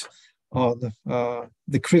reflect on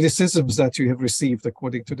the criticisms that you have received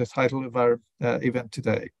according to the title of our event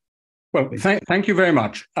today. Well, thank you very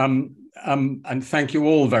much. And thank you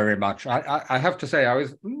all very much. I have to say I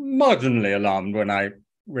was marginally alarmed when I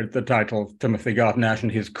read the title, Timothy Garton Ash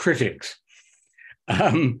and His Critics.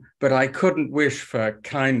 But I couldn't wish for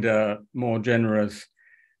kinder, more generous,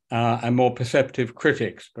 and more perceptive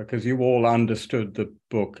critics, because you all understood the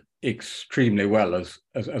book extremely well,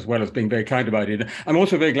 as well as being very kind about it. I'm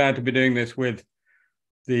also very glad to be doing this with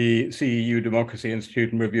the CEU Democracy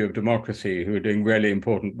Institute and Review of Democracy, who are doing really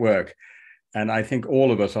important work. And I think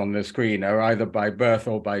all of us on this screen are either by birth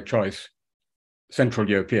or by choice Central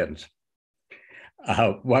Europeans.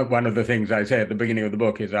 One of the things I say at the beginning of the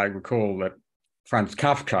book is I recall that Franz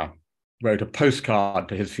Kafka wrote a postcard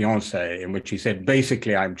to his fiancée in which he said,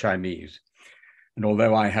 basically, I'm Chinese. And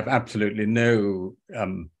although I have absolutely no,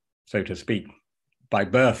 so to speak, by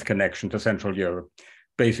birth connection to Central Europe,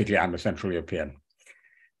 basically, I'm a Central European.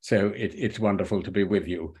 So it's wonderful to be with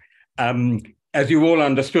you. As you all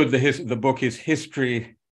understood, the book is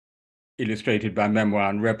history illustrated by memoir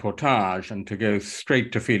and reportage. And to go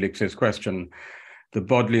straight to Felix's question, the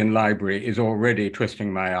Bodleian Library is already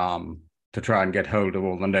twisting my arm to try and get hold of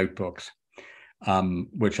all the notebooks,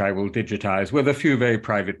 which I will digitize with a few very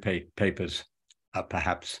private papers,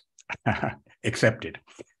 perhaps accepted.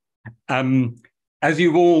 As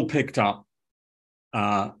you've all picked up,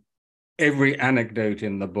 every anecdote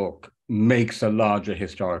in the book makes a larger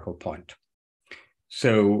historical point.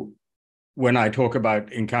 So when I talk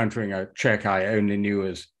about encountering a Czech I only knew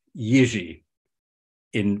as Jiří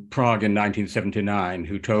in Prague in 1979,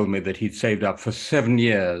 who told me that he'd saved up for 7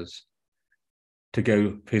 years to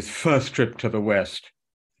go his first trip to the West,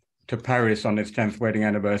 to Paris on his 10th wedding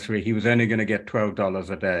anniversary. He was only going to get $12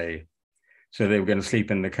 a day. So they were going to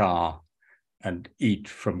sleep in the car and eat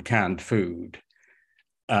from canned food.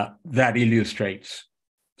 That illustrates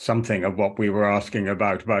something of what we were asking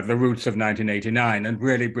about the roots of 1989, and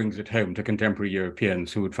really brings it home to contemporary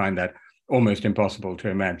Europeans who would find that almost impossible to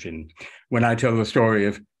imagine. When I tell the story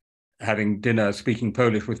of having dinner speaking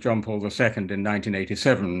Polish with John Paul II in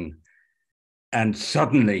 1987, and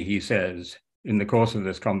suddenly he says, in the course of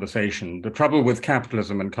this conversation, the trouble with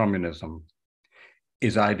capitalism and communism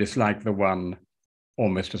is I dislike the one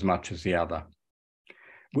almost as much as the other.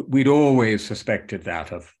 We'd always suspected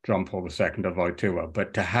that of John Paul II of Wojtyła,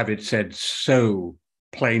 but to have it said so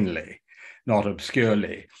plainly, not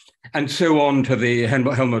obscurely. And so on to the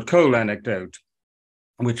Helmut Kohl anecdote,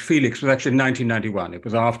 which Felix was actually in 1991. It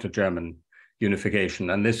was after German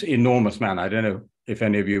unification. And this enormous man, I don't know if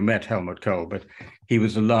any of you met Helmut Kohl, but he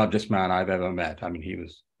was the largest man I've ever met. I mean, he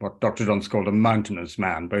was what Dr. Johnson called a mountainous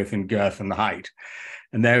man, both in girth and height.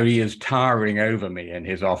 And there he is towering over me in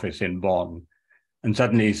his office in Bonn. And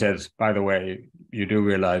suddenly he says, by the way, you do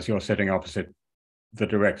realize you're sitting opposite the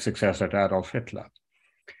direct successor to Adolf Hitler.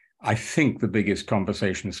 I think the biggest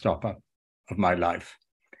conversation stopper of my life.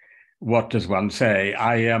 What does one say?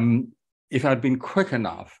 If I'd been quick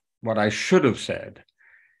enough, what I should have said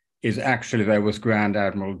is actually there was Grand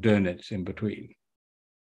Admiral Donert in between.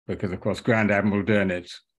 Because, of course, Grand Admiral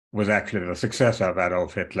Donert was actually the successor of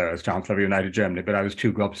Adolf Hitler as Chancellor of United Germany, but I was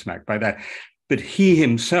too gobsmacked by that. But he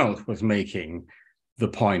himself was making the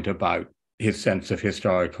point about his sense of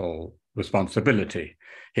historical responsibility.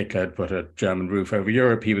 Hitler had put a German roof over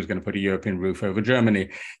Europe. He was going to put a European roof over Germany.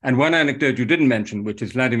 And one anecdote you didn't mention, which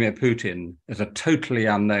is Vladimir Putin, as a totally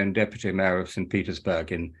unknown deputy mayor of St.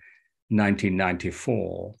 Petersburg in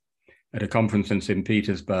 1994, at a conference in St.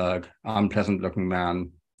 Petersburg, unpleasant-looking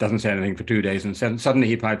man, doesn't say anything for 2 days, and suddenly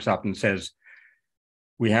he pipes up and says,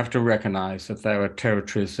 we have to recognize that there are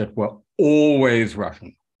territories that were always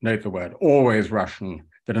Russian, note the word, always Russian,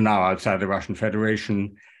 that are now outside the Russian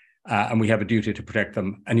Federation, and we have a duty to protect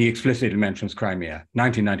them. And he explicitly mentions Crimea,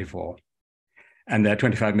 1994. And there are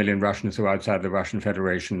 25 million Russians who are outside the Russian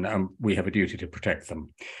Federation, and we have a duty to protect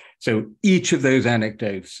them. So each of those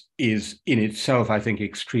anecdotes is in itself, I think,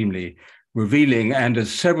 extremely revealing. And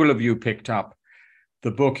as several of you picked up,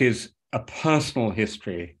 the book is a personal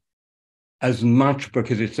history as much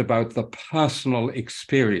because it's about the personal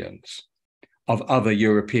experience of other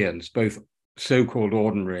Europeans, both so-called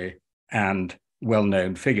ordinary and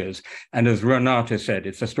well-known figures. And as Renáta said,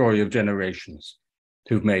 it's a story of generations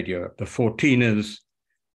who've made Europe. The 14ers,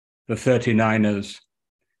 the 39ers,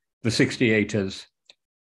 the 68ers,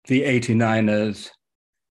 the 89ers,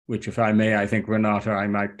 which, if I may, I think, Renáta, I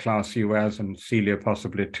might class you as, and Celia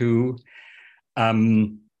possibly too.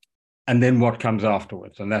 And then what comes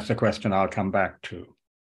afterwards? And that's a question I'll come back to.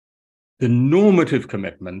 The normative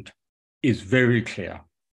commitment is very clear.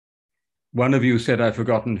 One of you said, I've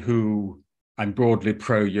forgotten who, I'm broadly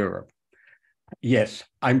pro-Europe. Yes,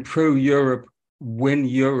 I'm pro-Europe when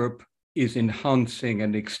Europe is enhancing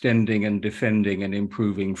and extending and defending and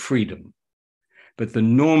improving freedom. But the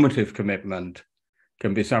normative commitment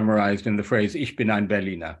can be summarized in the phrase, Ich bin ein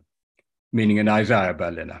Berliner, meaning an Isaiah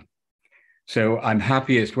Berliner. So I'm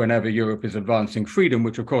happiest whenever Europe is advancing freedom,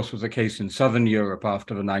 which of course was the case in Southern Europe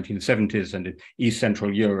after the 1970s, and in East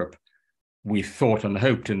Central Europe, we thought and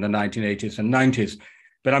hoped in the 1980s and 90s.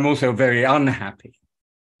 But I'm also very unhappy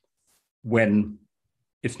when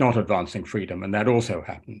it's not advancing freedom, and that also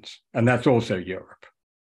happens. And that's also Europe,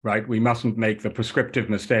 right? We mustn't make the prescriptive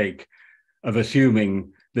mistake of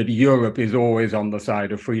assuming that Europe is always on the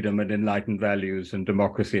side of freedom and enlightened values and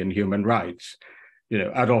democracy and human rights. You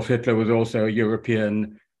know, Adolf Hitler was also a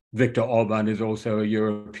European. Viktor Orban is also a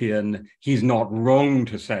European. He's not wrong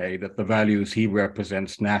to say that the values he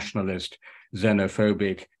represents, nationalist,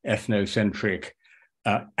 xenophobic, ethnocentric,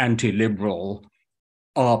 anti-liberal,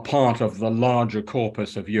 are part of the larger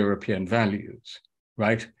corpus of European values,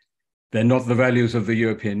 right? They're not the values of the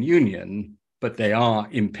European Union, but they are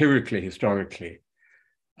empirically, historically,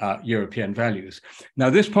 European values. Now,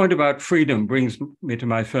 this point about freedom brings me to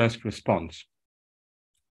my first response,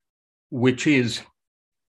 which is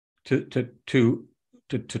to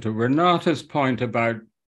Renáta's point about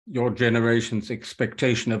your generation's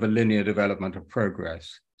expectation of a linear development of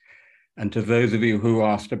progress, and to those of you who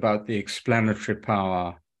asked about the explanatory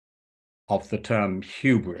power of the term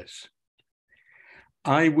hubris.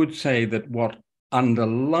 I would say that what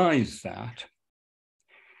underlies that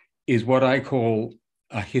is what I call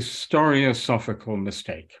a historiosophical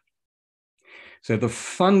mistake. So the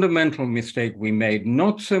fundamental mistake we made,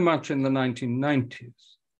 not so much in the 1990s,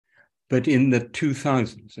 but in the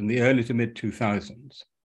 2000s, in the early to mid 2000s,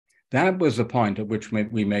 that was the point at which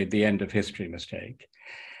we made the end of history mistake.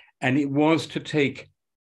 And it was to take,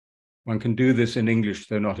 one can do this in English,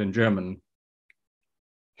 though not in German,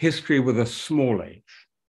 history with a small h.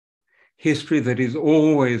 History that is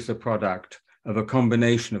always the product of a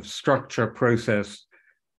combination of structure, process,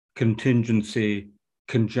 contingency,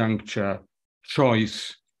 conjuncture,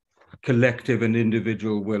 choice, collective and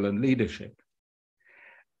individual will and leadership,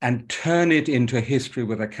 and turn it into history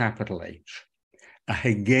with a capital H, a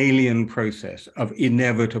Hegelian process of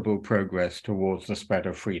inevitable progress towards the spread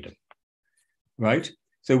of freedom, right?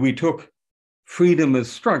 So we took freedom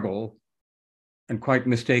as struggle and quite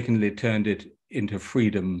mistakenly turned it into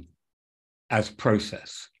freedom as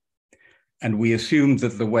process. And we assumed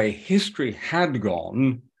that the way history had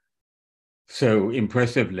gone so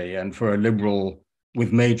impressively, and for a liberal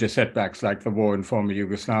with major setbacks like the war in former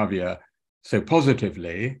Yugoslavia, so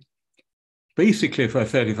positively, basically for a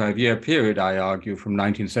 35-year period, I argue, from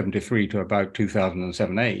 1973 to about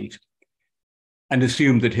 2007-8, and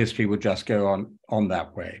assumed that history would just go on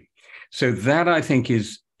that way. So that, I think,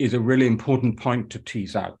 is a really important point to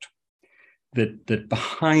tease out, that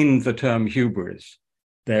behind the term hubris,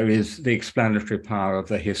 there is the explanatory power of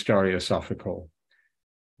the historiosophical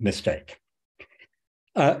mistake.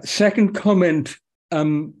 Second comment,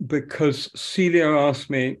 because Celia asked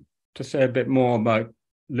me to say a bit more about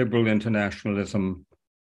liberal internationalism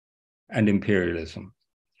and imperialism.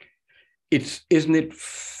 Isn't it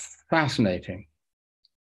fascinating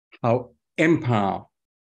how empire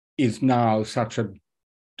is now such a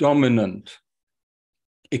dominant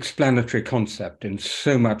explanatory concept in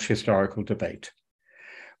so much historical debate?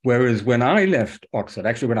 Whereas when I left Oxford,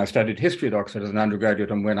 actually when I studied history at Oxford as an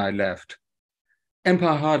undergraduate and when I left,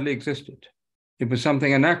 empire hardly existed. It was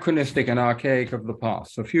something anachronistic and archaic of the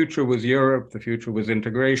past. The future was Europe, the future was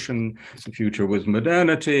integration, the future was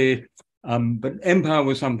modernity, but empire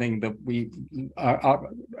was something that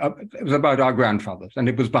it was about our grandfathers, and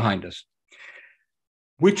it was behind us,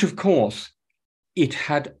 which of course it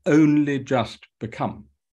had only just become.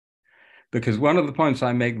 Because one of the points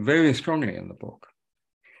I make very strongly in the book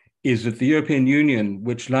is that the European Union,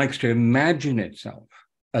 which likes to imagine itself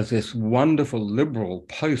as this wonderful liberal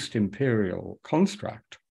post-imperial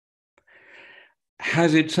construct,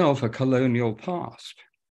 has itself a colonial past,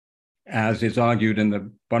 as is argued in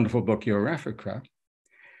the wonderful book Euro-Africa,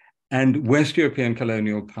 and West European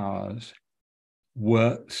colonial powers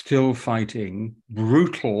were still fighting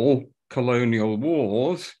brutal colonial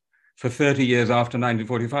wars for 30 years after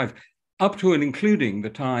 1945, up to and including the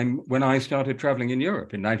time when I started traveling in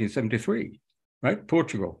Europe in 1973, right?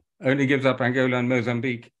 Portugal only gives up Angola and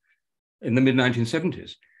Mozambique in the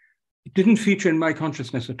mid-1970s. It didn't feature in my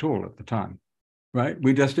consciousness at all at the time, right?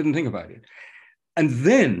 We just didn't think about it. And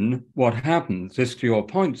then what happens, this to your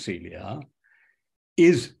point, Celia,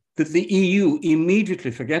 is that the EU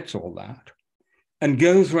immediately forgets all that and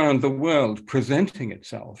goes around the world presenting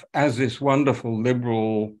itself as this wonderful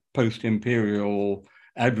liberal post-imperial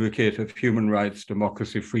advocate of human rights,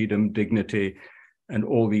 democracy, freedom, dignity, and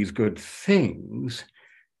all these good things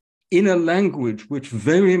in a language which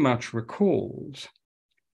very much recalls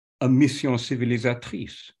a mission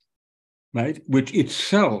civilisatrice, right? Which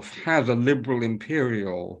itself has a liberal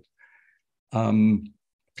imperial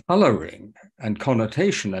coloring and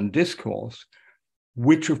connotation and discourse,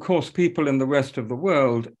 which of course people in the rest of the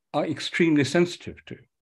world are extremely sensitive to.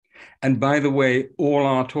 And by the way, all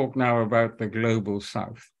our talk now about the global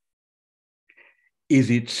South is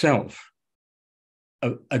itself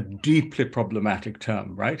a deeply problematic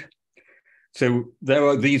term, right? So there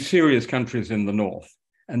are these serious countries in the North,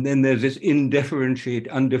 and then there's this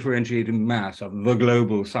undifferentiated mass of the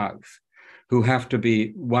global South who have to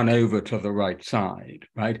be won over to the right side,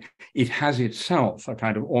 right? It has itself a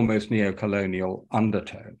kind of almost neo-colonial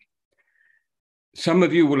undertone. Some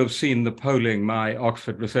of you will have seen the polling my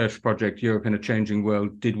Oxford research project, Europe in a Changing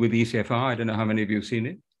World, did with ECFR. I don't know how many of you have seen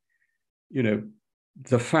it. You know,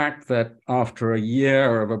 the fact that after a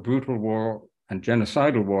year of a brutal war and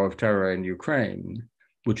genocidal war of terror in Ukraine,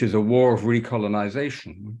 which is a war of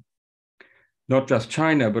recolonization, not just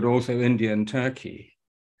China, but also India and Turkey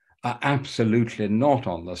are absolutely not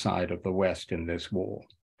on the side of the West in this war.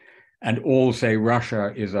 And all say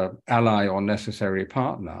Russia is an ally or necessary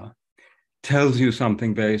partner, tells you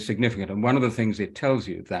something very significant. And one of the things it tells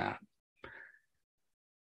you that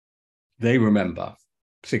they remember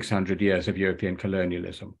 600 years of European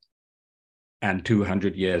colonialism and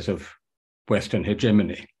 200 years of Western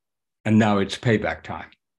hegemony. And now it's payback time,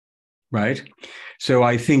 right? So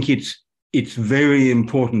I think it's very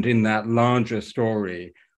important in that larger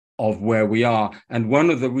story of where we are. And one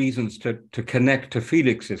of the reasons to connect to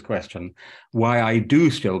Felix's question, why I do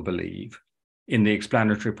still believe in the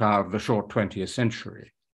explanatory power of the short 20th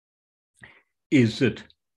century, is that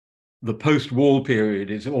the post-war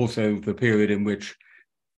period is also the period in which,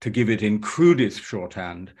 to give it in crudest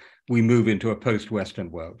shorthand, we move into a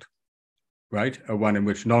post-Western world, right? A one in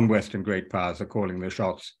which non-Western great powers are calling the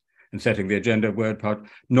shots and setting the agenda, word part,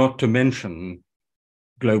 not to mention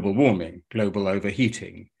global warming, global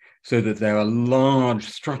overheating, so that there are large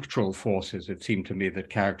structural forces, it seemed to me,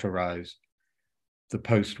 that characterize the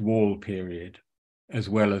post-war period, as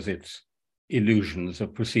well as its illusions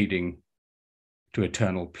of proceeding to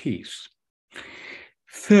eternal peace.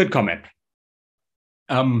 Third comment.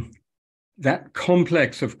 That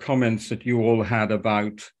complex of comments that you all had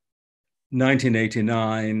about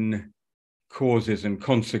 1989, causes and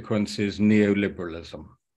consequences, neoliberalism.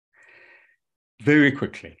 Very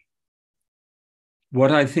quickly,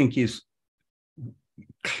 what I think is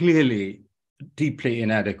clearly deeply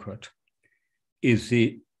inadequate is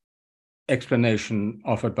the explanation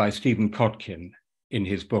offered by Stephen Kotkin in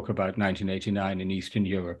his book about 1989 in Eastern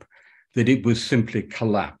Europe, that it was simply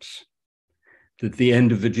collapse, that the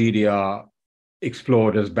end of the GDR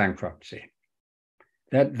explored as bankruptcy.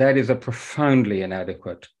 That is a profoundly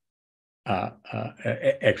inadequate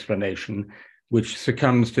explanation, which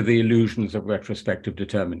succumbs to the illusions of retrospective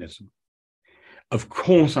determinism. Of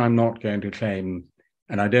course, I'm not going to claim,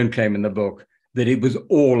 and I don't claim in the book, that it was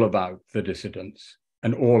all about the dissidents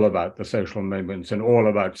and all about the social movements and all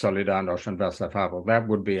about Solidarność and Václav Havel. That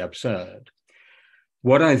would be absurd.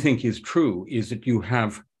 What I think is true is that you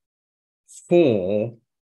have four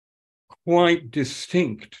quite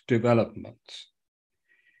distinct developments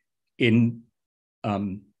in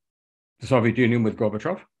the Soviet Union with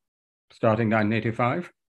Gorbachev, starting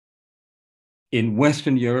 1985, in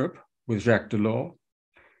Western Europe with Jacques Delors,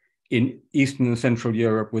 in Eastern and Central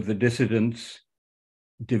Europe with the dissidents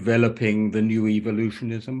developing the new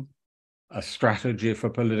evolutionism, a strategy for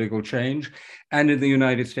political change, and in the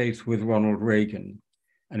United States with Ronald Reagan.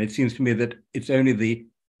 And it seems to me that it's only the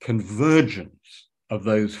convergence of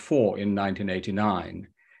those four in 1989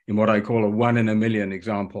 in what I call a 1 in a million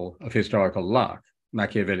example of historical luck,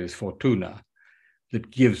 Machiavelli's Fortuna, that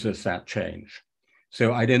gives us that change.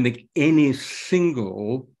 So I don't think any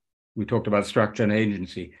single We talked about structure and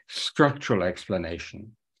agency. Structural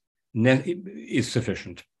explanation is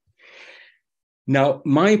sufficient. Now,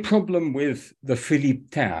 my problem with the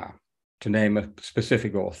Philippitain, to name a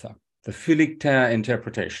specific author, the Philippitain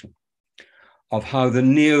interpretation of how the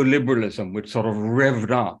neoliberalism, which sort of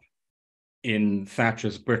revved up in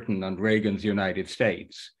Thatcher's Britain and Reagan's United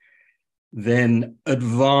States, then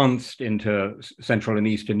advanced into Central and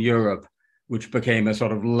Eastern Europe, which became a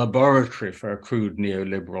sort of laboratory for a crude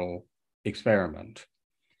neoliberal experiment,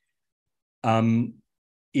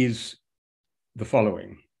 is the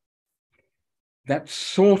following. That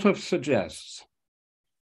sort of suggests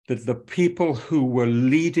that the people who were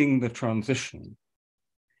leading the transition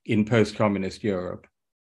in post-communist Europe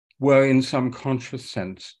were in some conscious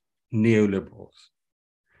sense neoliberals,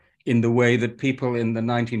 in the way that people in the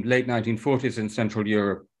late 1940s in Central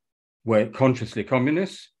Europe were consciously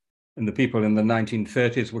communists, and the people in the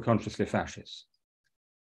 1930s were consciously fascists.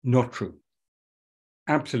 Not true.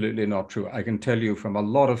 Absolutely not true. I can tell you from a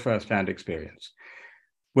lot of first-hand experience,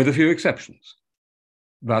 with a few exceptions.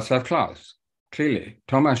 Václav Klaus, clearly.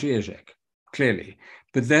 Tomáš Ježek, clearly.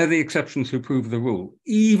 But they're the exceptions who prove the rule.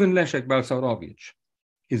 Even Leszek Balcerowicz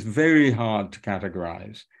is very hard to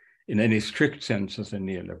categorize in any strict sense as a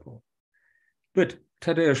neoliberal. But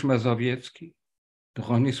Tadeusz Mazowiecki,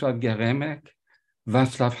 Bronisław Geremek,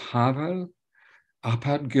 Václav Havel,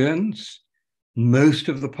 Arpad Göns, most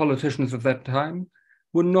of the politicians of that time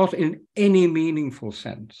were not in any meaningful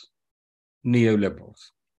sense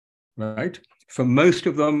neoliberals, right? For most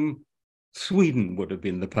of them, Sweden would have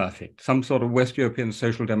been the perfect, some sort of West European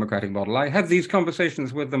social democratic model. I had these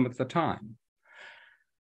conversations with them at the time.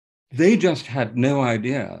 They just had no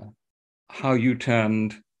idea how you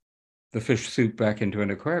turned the fish soup back into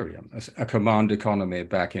an aquarium, a command economy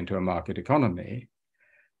back into a market economy.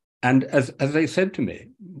 And as they said to me,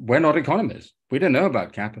 we're not economists. We don't know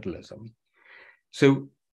about capitalism. So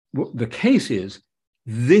the case is,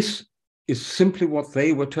 this is simply what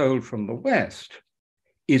they were told from the West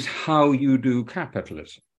is how you do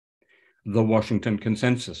capitalism, the Washington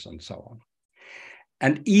Consensus and so on.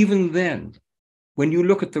 And even then, when you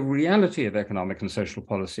look at the reality of economic and social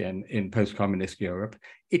policy in post-communist Europe,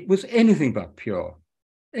 it was anything but pure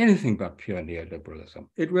neoliberalism.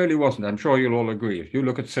 It really wasn't. I'm sure you'll all agree. If you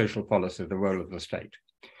look at social policy, the role of the state.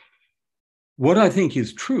 What I think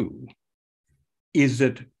is true is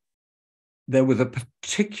that there was a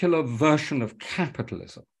particular version of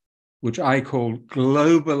capitalism, which I call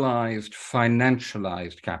globalized,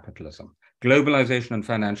 financialized capitalism. Globalization and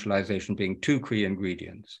financialization being two key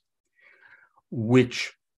ingredients,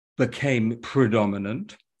 which became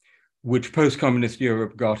predominant, which post-communist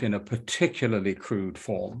Europe got in a particularly crude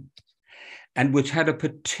form, and which had a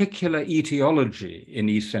particular etiology in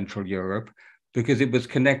East Central Europe because it was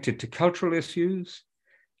connected to cultural issues,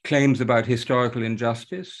 claims about historical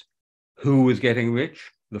injustice, who was getting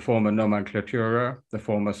rich, the former nomenclatura, the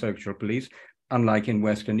former social police, unlike in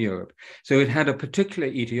Western Europe. So it had a particular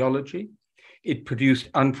etiology. It produced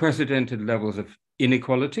unprecedented levels of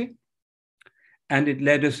inequality, and it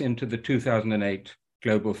led us into the 2008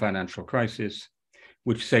 global financial crisis,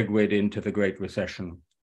 which segued into the Great Recession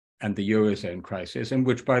and the Eurozone crisis, in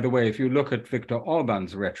which, by the way, if you look at Viktor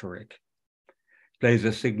Orban's rhetoric, plays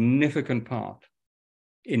a significant part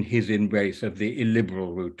in his embrace of the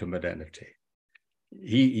illiberal route to modernity.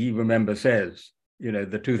 He remember says, you know,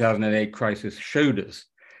 the 2008 crisis showed us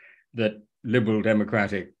that liberal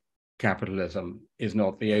democratic capitalism is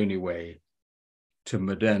not the only way to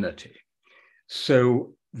modernity.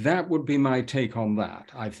 So that would be my take on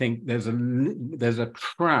that. I think there's a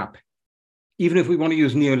trap, even if we want to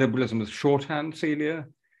use neoliberalism as shorthand, Celia,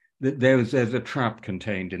 that there's a trap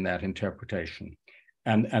contained in that interpretation,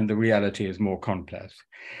 and the reality is more complex.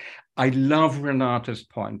 I love Renáta's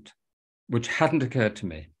point, which hadn't occurred to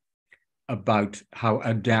me, about how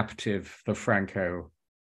adaptive the Franco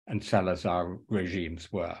and Salazar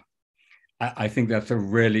regimes were. I think that's a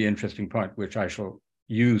really interesting point, which I shall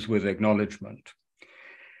use with acknowledgement.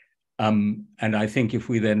 And I think if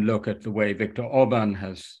we then look at the way Viktor Orban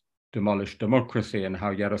has demolished democracy and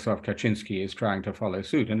how Jarosław Kaczynski is trying to follow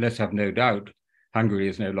suit, and let's have no doubt, Hungary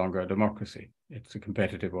is no longer a democracy. It's a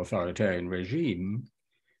competitive authoritarian regime.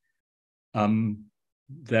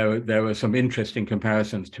 There are some interesting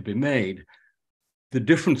comparisons to be made. The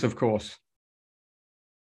difference, of course,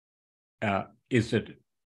 is that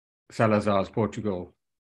Salazar's Portugal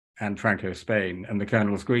and Franco's Spain and the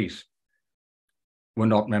Colonel's Greece were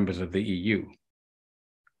not members of the EU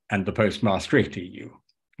and the post-Maastricht EU,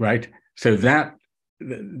 right? So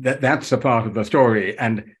that's a part of the story.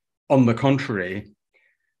 And on the contrary,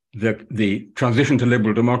 the transition to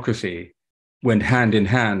liberal democracy went hand in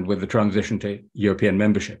hand with the transition to European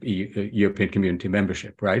membership, European Community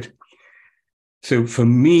membership, right? So for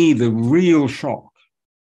me, the real shock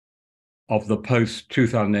of the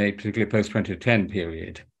post-2008, particularly post-2010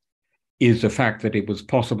 period, is the fact that it was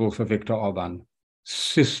possible for Viktor Orbán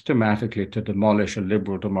systematically to demolish a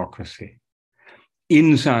liberal democracy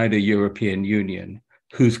inside a European Union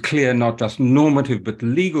whose clear, not just normative, but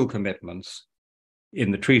legal commitments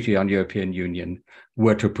in the Treaty on European Union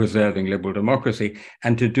were to preserving liberal democracy,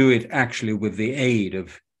 and to do it actually with the aid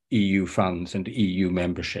of EU funds and EU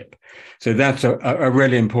membership. So that's a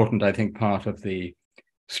really important, I think, part of the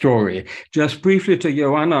story. Just briefly to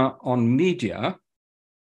Joanna on media,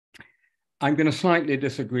 I'm going to slightly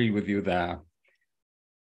disagree with you there.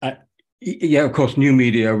 Yeah, of course, new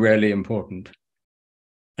media are really important.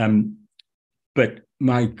 But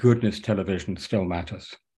my goodness, television still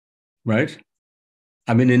matters, right?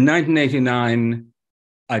 I mean, in 1989,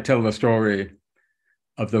 I tell the story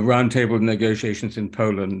of the roundtable negotiations in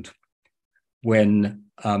Poland when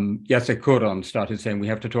Jacek Kuron started saying we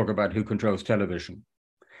have to talk about who controls television.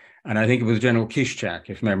 And I think it was General Kiszczak,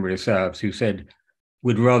 if memory serves, who said,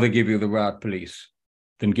 we'd rather give you the riot police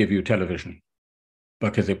than give you television,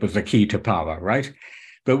 because it was the key to power, right?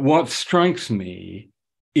 But what strikes me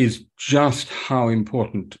is just how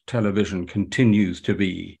important television continues to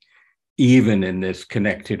be, even in this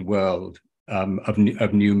connected world of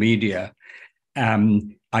new media.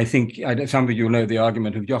 I think some of you know the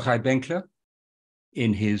argument of Yochai Benkler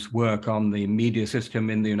in his work on the media system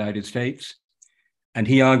in the United States. And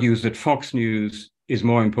he argues that Fox News is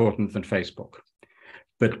more important than Facebook,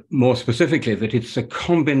 but more specifically that it's a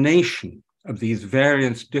combination of these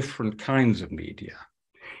various different kinds of media.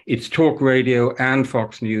 It's talk radio and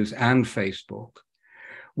Fox News and Facebook,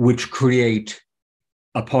 which create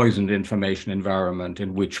a poisoned information environment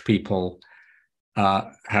in which people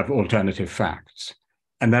have alternative facts.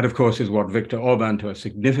 And that, of course, is what Viktor Orbán, to a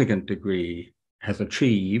significant degree, has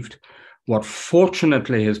achieved. What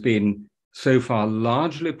fortunately has been so far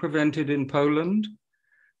largely prevented in Poland.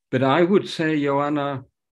 But I would say, Joanna,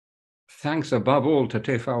 thanks above all to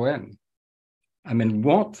TVN. I mean,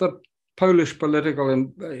 what the Polish political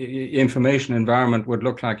information environment would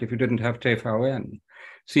look like if you didn't have TVN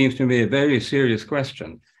seems to me a very serious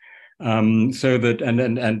question. So that,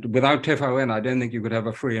 and without TVN, I don't think you could have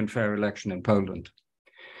a free and fair election in Poland.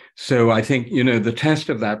 So I think, you know, the test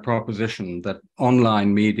of that proposition that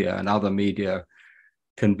online media and other media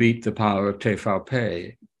can beat the power of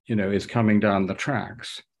TVP, you know, is coming down the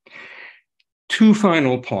tracks. Two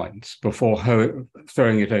final points before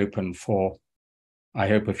throwing it open for, I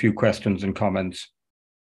hope, a few questions and comments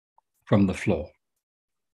from the floor.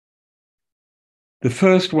 The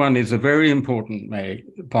first one is a very important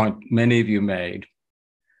point many of you made,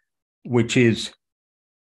 which is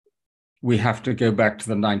we have to go back to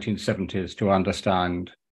the 1970s to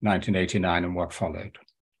understand 1989 and what followed.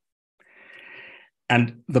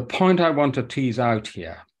 And the point I want to tease out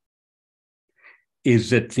here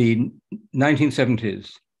is that the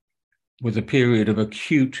 1970s was a period of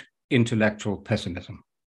acute intellectual pessimism,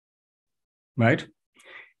 right?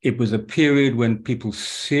 It was a period when people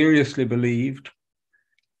seriously believed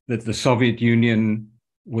that the Soviet Union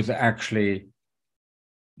was actually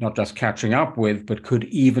not just catching up with, but could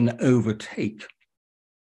even overtake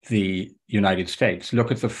the United States.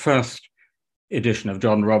 Look at the first edition of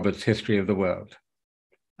John Roberts' History of the World.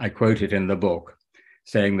 I quote it in the book,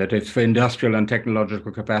 saying that it's for industrial and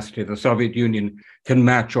technological capacity, the Soviet Union can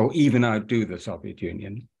match or even outdo the Soviet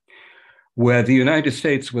Union. Where the United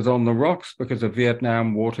States was on the rocks because of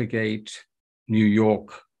Vietnam, Watergate, New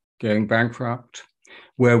York going bankrupt,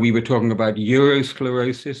 where we were talking about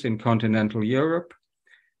Eurosclerosis in continental Europe,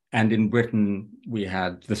 and in Britain, we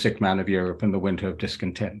had the sick man of Europe and the winter of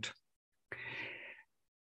discontent.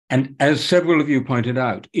 And as several of you pointed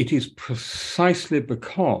out, it is precisely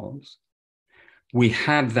because we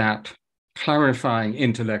had that clarifying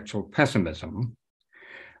intellectual pessimism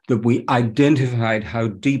that we identified how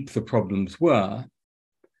deep the problems were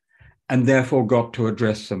and therefore got to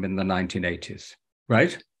address them in the 1980s,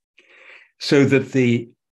 right? So that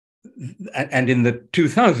and in the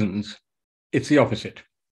 2000s, it's the opposite,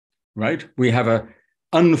 right? We have an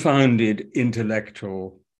unfounded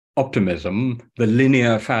intellectual optimism, the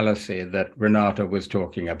linear fallacy that Renáta was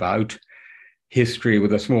talking about, history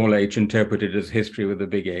with a small h interpreted as history with a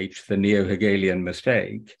big H, the neo-Hegelian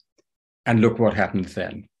mistake. And look what happens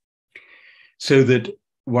then. So that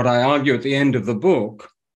what I argue at the end of the book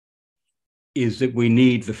is that we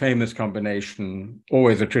need the famous combination,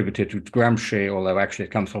 always attributed to Gramsci, although actually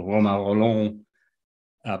it comes from Romain Rolland,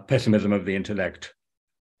 pessimism of the intellect,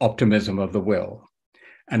 optimism of the will.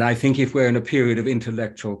 And I think if we're in a period of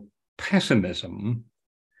intellectual pessimism,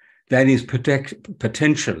 that is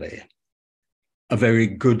potentially a very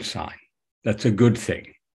good sign. That's a good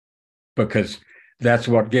thing, because that's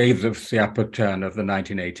what gave us the upward turn of the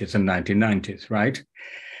 1980s and 1990s, right?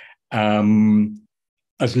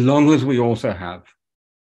 As long as we also have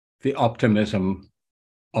the optimism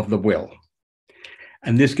of the will.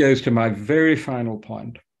 And this goes to my very final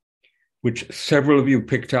point, which several of you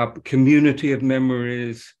picked up: community of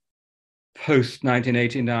memories,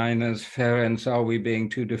 post-1989 as Ferenc, are we being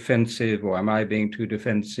too defensive, or am I being too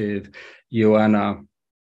defensive? Joanna,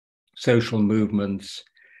 social movements,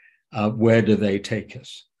 where do they take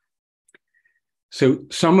us? So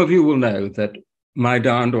some of you will know that my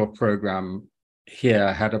Donert program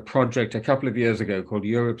here had a project a couple of years ago called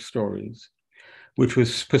Europe Stories, which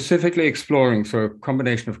was specifically exploring, through a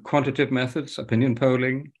combination of quantitative methods, opinion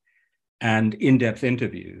polling, and in-depth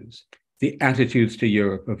interviews, the attitudes to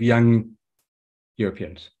Europe of young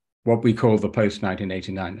Europeans, what we call the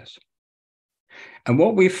post-1989ers. And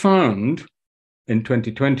what we found in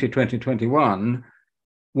 2020, 2021,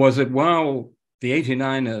 was that while the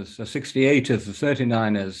 89ers, the 68ers, the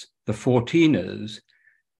 39ers, the 14ers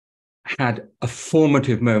had a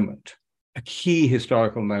formative moment, a key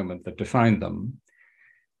historical moment that defined them,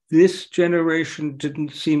 this generation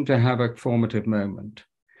didn't seem to have a formative moment.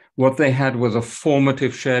 What they had was a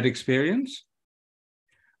formative shared experience,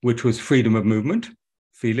 which was freedom of movement.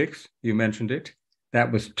 Felix, you mentioned it.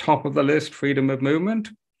 That was top of the list, freedom of movement.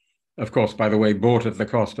 Of course, by the way, bought at the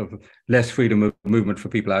cost of less freedom of movement for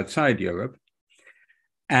people outside Europe.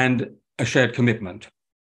 And a shared commitment,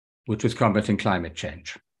 which was combating climate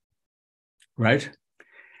change, right?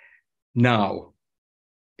 Now,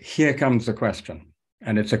 here comes the question.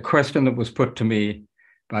 And it's a question that was put to me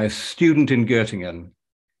by a student in Göttingen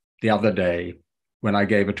the other day when I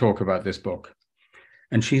gave a talk about this book.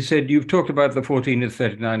 And she said, you've talked about the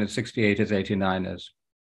 14ers, 39ers, 68ers, 89ers.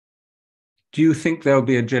 Do you think there'll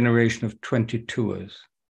be a generation of 22ers?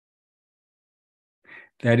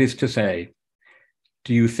 That is to say,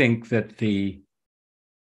 do you think that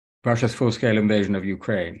Russia's full-scale invasion of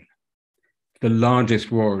Ukraine, the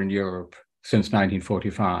largest war in Europe since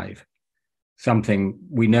 1945, something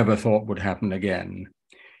we never thought would happen again,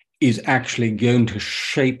 is actually going to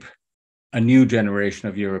shape a new generation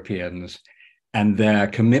of Europeans and their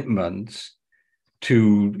commitments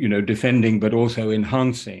to, defending but also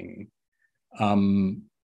enhancing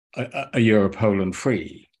a Europe whole and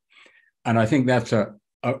free? And I think that's a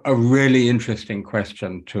really interesting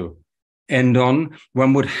question to end on.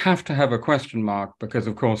 One would have to have a question mark because,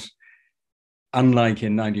 of course, unlike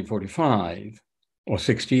in 1945 or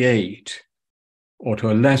 68, or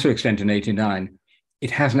to a lesser extent in 89,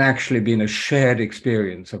 it hasn't actually been a shared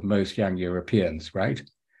experience of most young Europeans, right?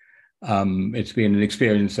 It's been an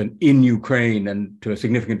experience in Ukraine and to a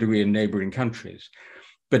significant degree in neighboring countries.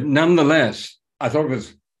 But nonetheless, I thought it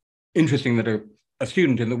was interesting that a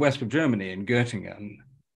student in the west of Germany, in Göttingen,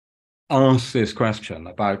 asked this question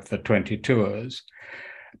about the 22ers,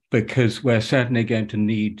 because we're certainly going to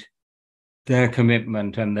need their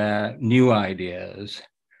commitment and their new ideas,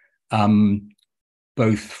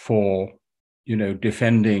 both for,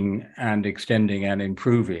 defending and extending and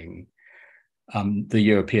improving the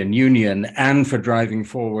European Union, and for driving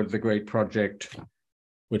forward the great project,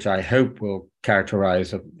 which I hope will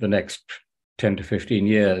characterize the next 10 to 15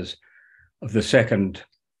 years of the second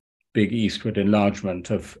big eastward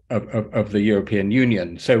enlargement of the European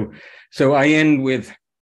Union. So I end with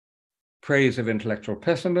praise of intellectual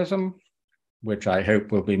pessimism, which I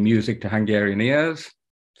hope will be music to Hungarian ears,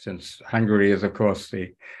 since Hungary is, of course,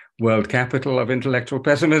 the world capital of intellectual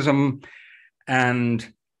pessimism,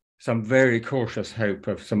 and some very cautious hope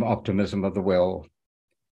of some optimism of the will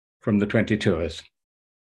from the 22ers.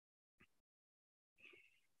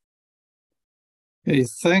 Okay,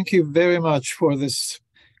 thank you very much for this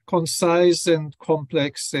concise and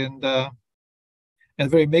complex and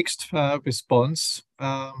very mixed response.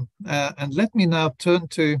 And let me now turn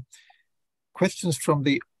to questions from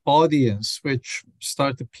the audience, which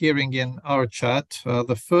start appearing in our chat.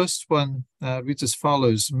 The first one reads as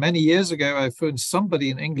follows. Many years ago, I phoned somebody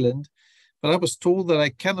in England, but I was told that I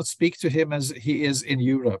cannot speak to him as he is in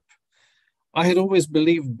Europe. I had always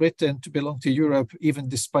believed Britain to belong to Europe, even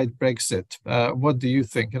despite Brexit. What do you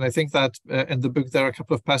think? And I think that in the book, there are a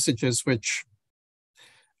couple of passages which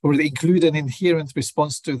already include an inherent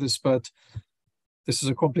response to this, but this is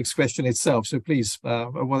a complex question itself. So please,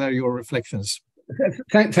 what are your reflections?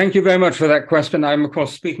 Thank you very much for that question. I'm, of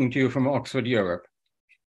course, speaking to you from Oxford, Europe.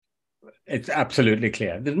 It's absolutely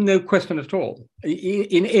clear. There's no question at all.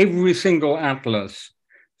 In every single atlas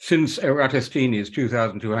since Eratosthenes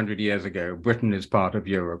 2,200 years ago, Britain is part of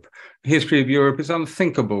Europe. The history of Europe is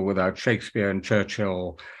unthinkable without Shakespeare and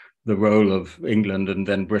Churchill, the role of England and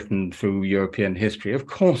then Britain through European history. Of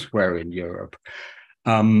course, we're in Europe.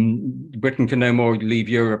 Britain can no more leave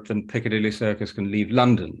Europe than Piccadilly Circus can leave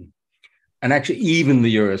London. And actually, even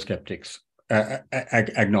the Eurosceptics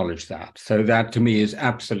acknowledge that. So that, to me, is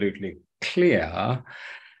absolutely clear.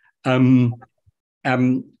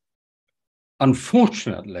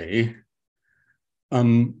 Unfortunately,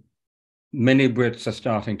 many Brits are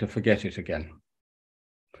starting to forget it again.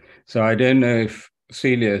 So I don't know if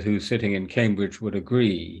Celia, who's sitting in Cambridge, would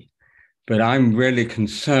agree, but I'm really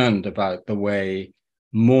concerned about the way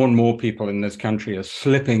more and more people in this country are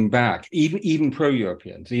slipping back, even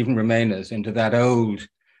pro-Europeans, even Remainers, into that old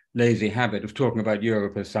lazy habit of talking about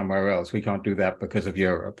Europe as somewhere else. We can't do that because of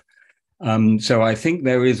Europe. So I think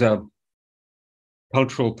there is a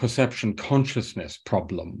cultural perception consciousness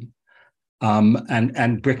problem.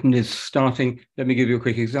 And Britain is starting, let me give you a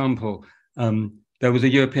quick example. There was a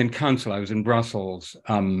European Council. I was in Brussels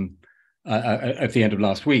at the end of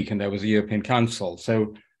last week, and there was a European Council.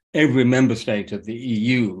 So every member state of the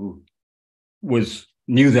EU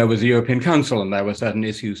knew there was a European Council and there were certain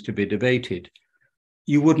issues to be debated.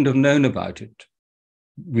 You wouldn't have known about it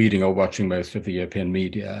reading or watching most of the European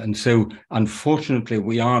media. And so, unfortunately,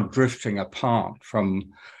 we are drifting apart from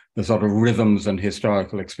the sort of rhythms and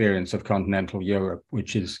historical experience of continental Europe,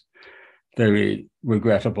 which is very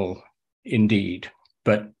regrettable indeed.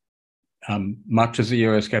 But much as the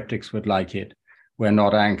Eurosceptics would like it, we're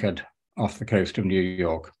not anchored off the coast of New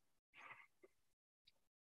York.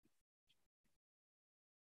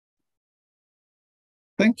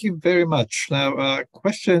 Thank you very much. Now,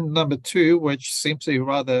 question number 2, which seems to be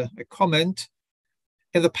rather a comment.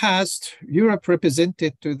 In the past, Europe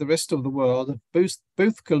represented to the rest of the world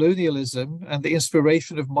both colonialism and the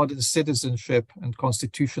inspiration of modern citizenship and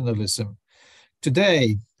constitutionalism.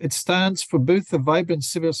 Today, it stands for both a vibrant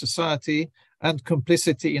civil society and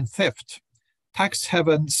complicity in theft, tax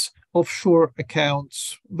havens, offshore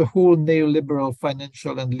accounts, the whole neoliberal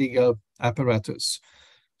financial and legal apparatus.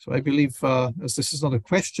 So I believe, as this is not a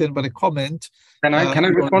question, but a comment. Can I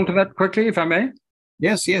respond to that quickly, if I may?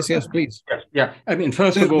 Yes, please. Yes, yeah. I mean,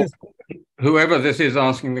 first of all, whoever this is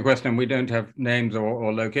asking the question, we don't have names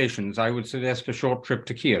or locations. I would suggest a short trip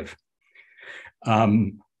to Kiev.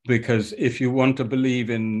 Because if you want to believe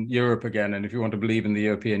in Europe again, and if you want to believe in the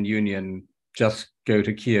European Union, just go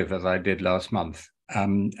to Kiev, as I did last month.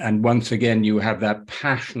 And once again, you have that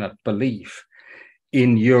passionate belief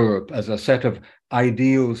in Europe as a set of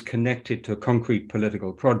ideals connected to a concrete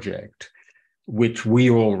political project, which we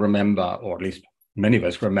all remember, or at least many of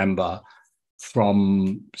us remember,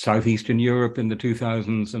 from Southeastern Europe in the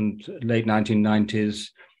 2000s and late 1990s,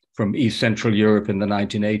 from East Central Europe in the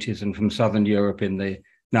 1980s, and from Southern Europe in the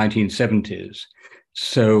 1970s.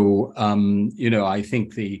 So, I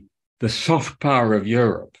think the soft power of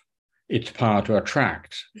Europe, its power to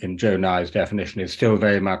attract, in Joe Nye's definition, is still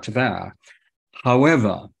very much there.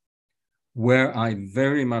 However, where I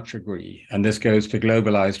very much agree, and this goes to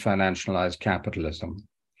globalized, financialized capitalism,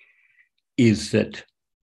 is that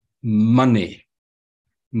moneyed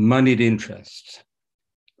interests,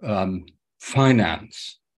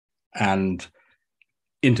 finance, and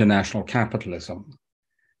international capitalism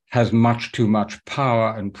has much too much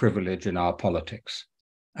power and privilege in our politics.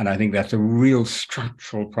 And I think that's a real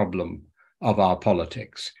structural problem of our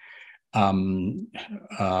politics.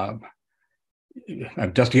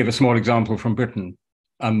 Just to give a small example from Britain,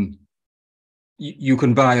 you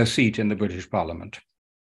can buy a seat in the British Parliament.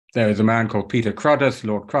 There is a man called Peter Cruddas,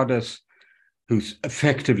 Lord Cruddas, who's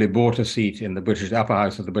effectively bought a seat in the British upper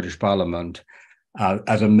house of the British Parliament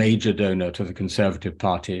as a major donor to the Conservative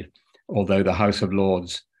Party, although the House of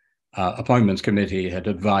Lords Appointments Committee had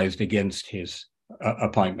advised against his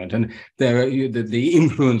appointment. And the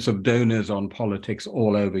influence of donors on politics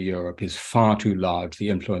all over Europe is far too large, the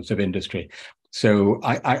influence of industry. So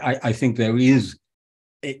I think there is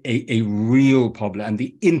a real problem, and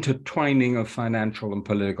the intertwining of financial and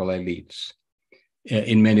political elites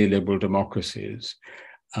in many liberal democracies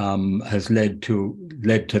has led to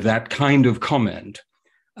that kind of comment.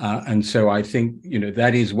 And so I think,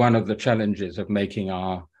 that is one of the challenges of making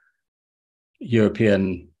our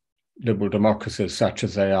European liberal democracies, such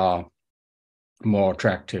as they are, more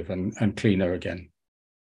attractive and cleaner again.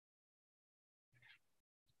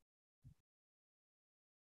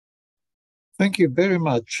 Thank you very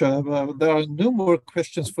much. There are no more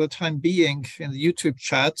questions for the time being in the YouTube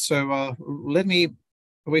chat. So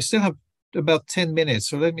we still have about 10 minutes.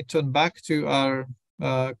 So let me turn back to our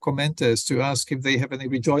commenters to ask if they have any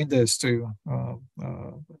rejoinders to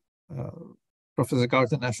Professor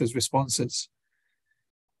Garton-Asher's responses.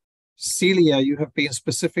 Celia, you have been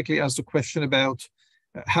specifically asked a question about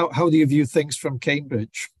how do you view things from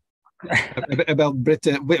Cambridge? About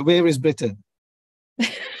Britain. Where is Britain?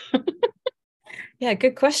 Yeah,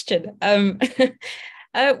 good question. Well,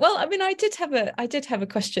 I mean, I did have a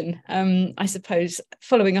question, I suppose,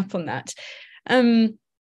 following up on that.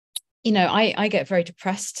 You know, I get very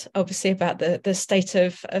depressed, obviously, about the state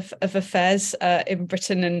of affairs in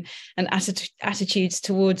Britain and attitudes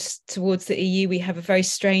towards the EU. We have a very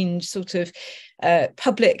strange sort of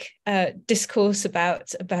public discourse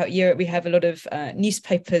about Europe. We have a lot of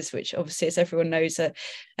newspapers, which obviously, as everyone knows, are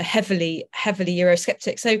heavily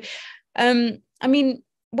Eurosceptic. So, I mean,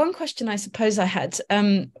 one question I suppose I had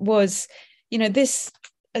was, you know, this,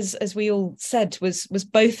 as we all said, was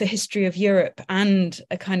both a history of Europe and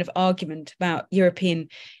a kind of argument about European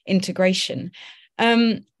integration. I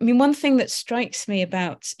mean, one thing that strikes me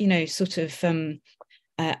about, you know, sort of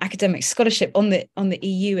academic scholarship on the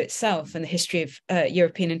EU itself and the history of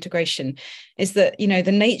European integration is that, you know,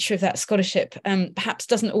 the nature of that scholarship perhaps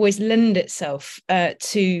doesn't always lend itself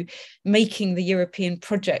to making the European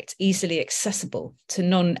project easily accessible to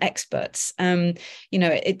non-experts. You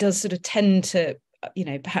know, it does sort of tend to, you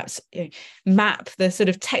know, perhaps map the sort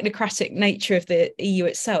of technocratic nature of the EU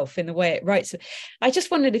itself in the way it writes. I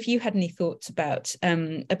just wondered if you had any thoughts about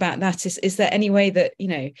that. Is there any way that, you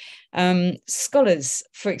know, scholars,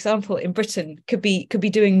 for example, in Britain could be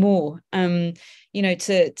doing more, you know,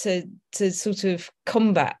 to sort of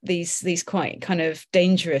combat these quite kind of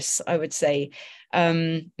dangerous, I would say,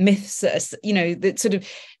 myths that are, you know, that sort of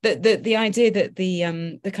the idea that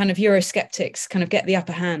the kind of Eurosceptics kind of get the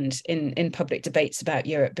upper hand in public debates about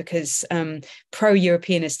Europe because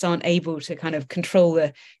pro-Europeanists aren't able to kind of control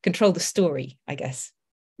the story, I guess.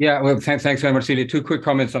 Yeah, well, thanks very much, Celia. Two quick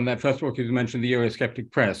comments on that. First of all, you mentioned the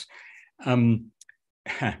Eurosceptic press.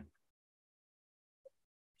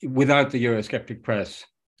 Without the Eurosceptic press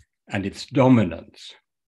and its dominance,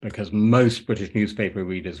 because most British newspaper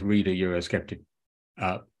readers read a Eurosceptic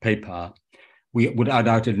paper, we would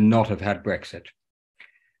undoubtedly not have had Brexit.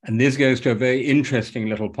 And this goes to a very interesting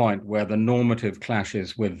little point where the normative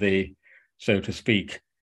clashes with the, so to speak,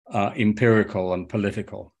 empirical and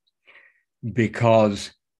political,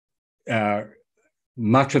 because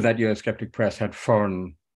much of that Eurosceptic press had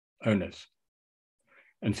foreign owners.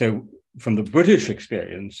 And so from the British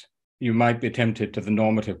experience, you might be tempted to the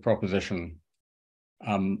normative proposition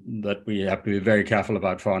that we have to be very careful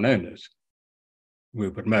about foreign owners.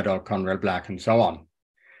 Rupert Murdoch, Conrad Black, and so on.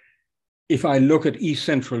 If I look at East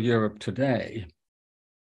Central Europe today,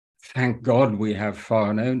 thank God we have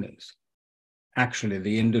foreign owners. Actually,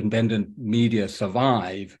 the independent media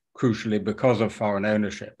survive, crucially, because of foreign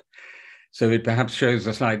ownership. So it perhaps shows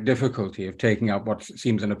a slight difficulty of taking up what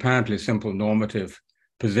seems an apparently simple normative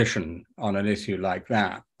position on an issue like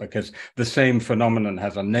that, because the same phenomenon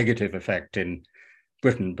has a negative effect in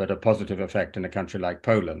Britain, but a positive effect in a country like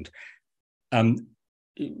Poland.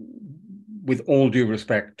 With all due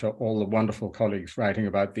respect to all the wonderful colleagues writing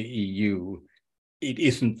about the EU, it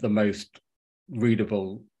isn't the most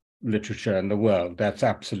readable literature in the world. That's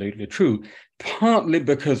absolutely true, partly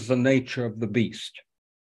because the nature of the beast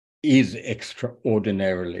is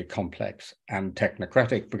extraordinarily complex and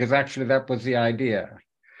technocratic, because actually that was the idea,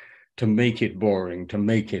 to make it boring, to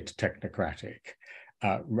make it technocratic,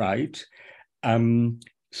 right?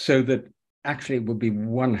 So that actually it would be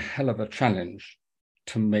one hell of a challenge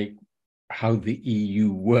to make how the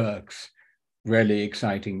EU works really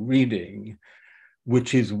exciting reading,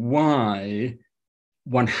 which is why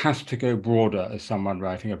one has to go broader as someone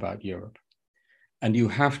writing about Europe. And you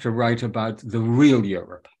have to write about the real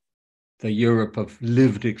Europe, the Europe of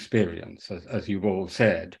lived experience, as you've all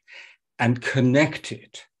said, and connect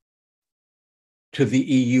it to the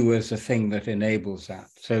EU as a thing that enables that.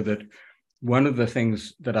 So that one of the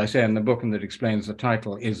things that I say in the book and that explains the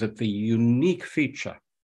title is that the unique feature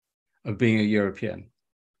of being a European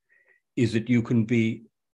is that you can be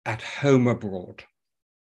at home abroad,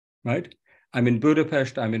 right? I'm in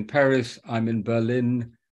Budapest, I'm in Paris, I'm in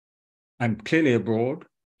Berlin. I'm clearly abroad,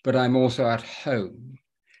 but I'm also at home.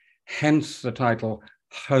 Hence the title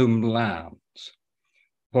Homelands.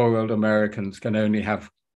 Poor old Americans can only have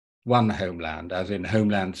one homeland, as in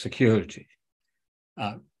Homeland Security.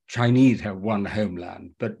 Chinese have one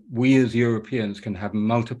homeland, but we as Europeans can have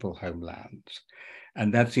multiple homelands.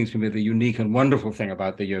 And that seems to me the unique and wonderful thing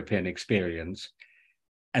about the European experience.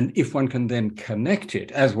 And if one can then connect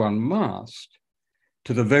it, as one must,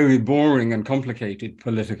 to the very boring and complicated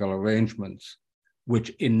political arrangements which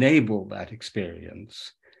enable that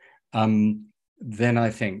experience, then I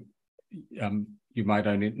think you might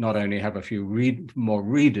not only have a few more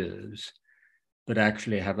readers, but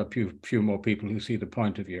actually have a few more people who see the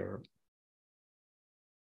point of Europe.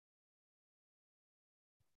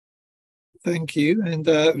 Thank you. And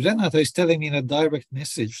Renáta is telling me in a direct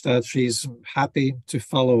message that she's happy to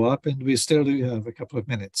follow up, and we still do have a couple of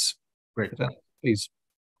minutes. Great. Renáta, please.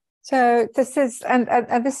 So this is, and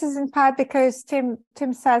this is in part because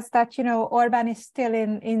Tim says that, you know, Orbán is still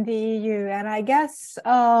in the EU, and I guess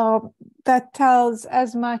that tells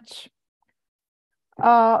as much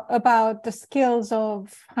about the skills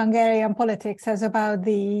of Hungarian politics as about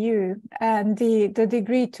the EU, and the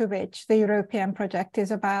degree to which the European project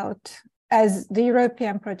is about, as the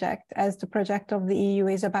European project, as the project of the EU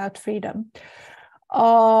is about freedom.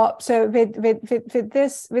 So with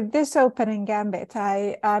this opening gambit,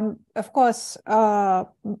 I am of course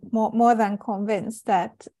more than convinced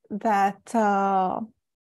that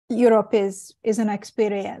Europe is an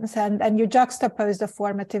experience, and you juxtapose the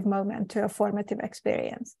formative moment to a formative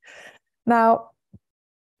experience. Now,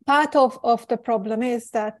 part of the problem is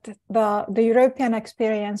that the European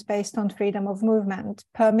experience based on freedom of movement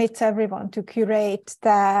permits everyone to curate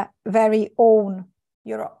their very own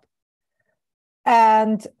Europe.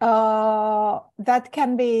 And that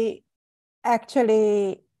can be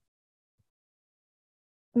actually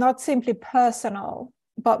not simply personal,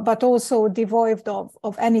 but also devoid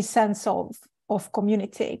of any sense of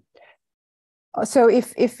community. So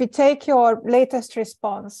if we take your latest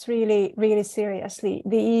response really, really seriously,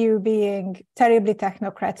 the EU being terribly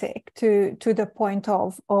technocratic to the point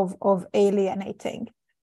of alienating,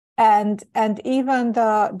 and even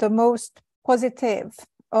the most positive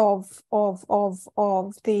of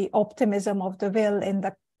the optimism of the will in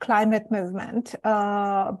the climate movement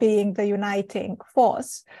being the uniting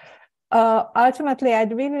force, ultimately,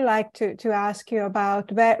 I'd really like to ask you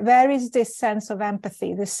about where is this sense of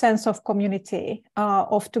empathy, this sense of community,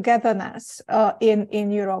 of togetherness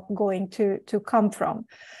in Europe going to come from?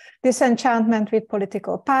 Disenchantment with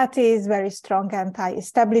political parties, very strong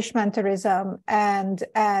anti-establishmentarianism, and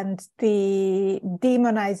the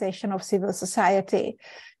demonization of civil society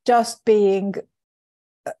just being,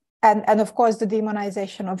 and of course the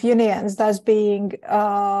demonization of unions, thus being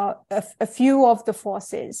a few of the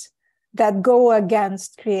forces that go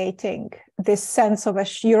against creating this sense of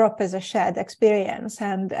Europe as a shared experience.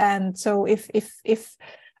 And so if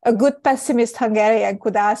a good pessimist Hungarian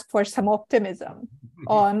could ask for some optimism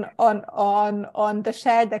on the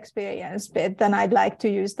shared experience bit, then I'd like to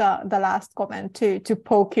use the last comment to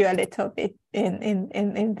poke you a little bit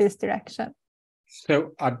in this direction.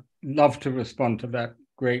 So I'd love to respond to that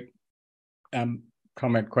great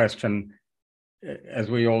comment question. As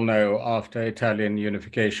we all know, after Italian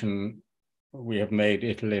unification, we have made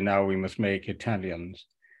Italy, now we must make Italians.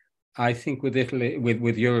 I think with Italy,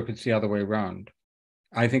 with Europe, it's the other way around.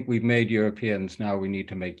 I think we've made Europeans, now we need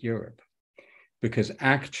to make Europe. Because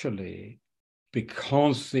actually,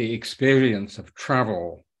 because the experience of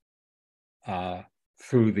travel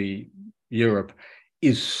through the Europe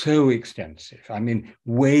is so extensive, I mean,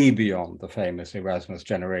 way beyond the famous Erasmus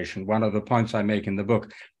generation. One of the points I make in the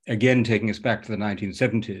book, again, taking us back to the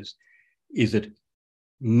 1970s, is that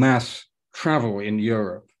mass travel in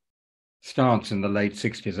Europe starts in the late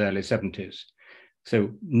 60s, early 70s. So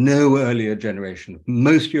no earlier generation,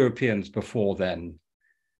 most Europeans before then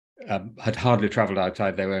had hardly traveled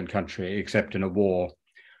outside their own country, except in a war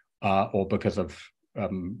or because of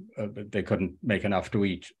they couldn't make enough to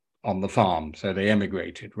eat on the farm, so they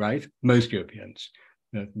emigrated, right? Most Europeans,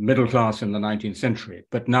 middle class in the 19th century,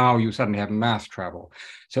 but now you suddenly have mass travel.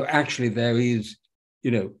 So actually there is,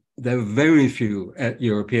 there are very few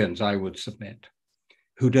Europeans, I would submit,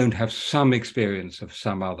 who don't have some experience of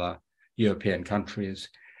some other European countries,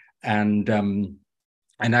 and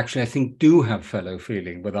actually I think do have fellow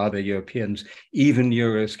feeling with other Europeans, even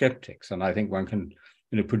Eurosceptics, and I think one can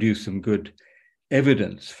produce some good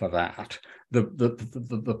evidence for that.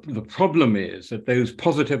 The problem is that those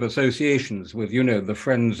positive associations with the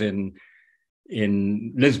friends in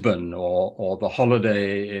Lisbon or the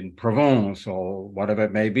holiday in Provence or whatever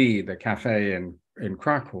it may be, the cafe in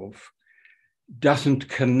Krakow, doesn't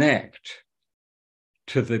connect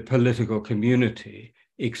to the political community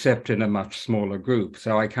except in a much smaller group.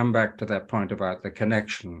 So I come back to that point about the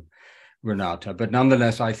connection, Renáta. But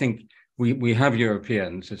nonetheless, I think we have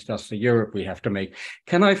Europeans. It's just the Europe we have to make.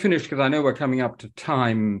 Can I finish? Because I know we're coming up to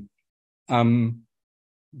time.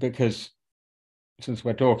 Because since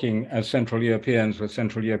we're talking as Central Europeans with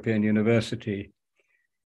Central European University,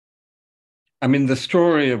 I mean, the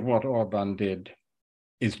story of what Orbán did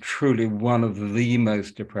is truly one of the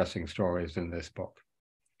most depressing stories in this book.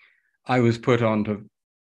 I was put on to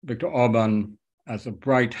Viktor Orbán as a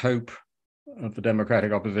bright hope of the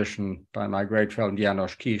democratic opposition by my great friend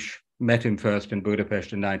János Kiss. Met him first in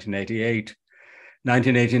Budapest in 1988.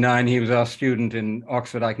 1989, he was our student in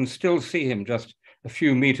Oxford. I can still see him just a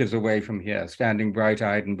few meters away from here, standing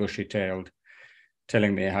bright-eyed and bushy-tailed,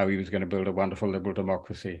 telling me how he was going to build a wonderful liberal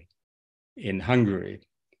democracy in Hungary.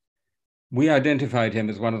 We identified him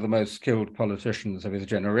as one of the most skilled politicians of his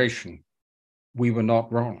generation. We were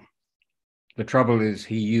not wrong. The trouble is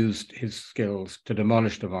he used his skills to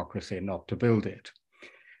demolish democracy, not to build it.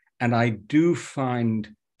 And I do find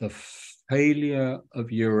the failure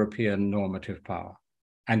of European normative power,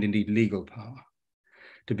 and indeed legal power,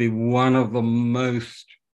 to be one of the most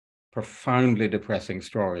profoundly depressing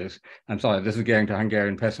stories. I'm sorry, this is going to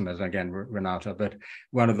Hungarian pessimism again, Renáta, but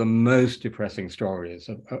one of the most depressing stories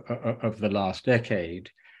of the last decade.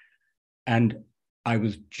 And I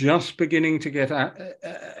was just beginning to get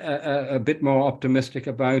a bit more optimistic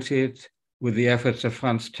about it with the efforts of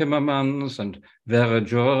Franz Timmermans and Vera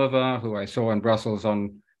Jourova, who I saw in Brussels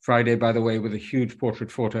on Friday, by the way, with a huge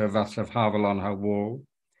portrait photo of Václav Havel on her wall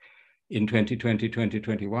in 2020,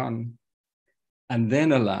 2021. And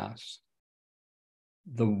then, alas,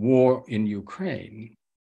 the war in Ukraine,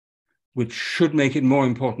 which should make it more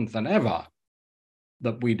important than ever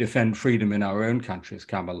that we defend freedom in our own countries,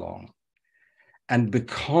 come along. And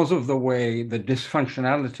because of the way, the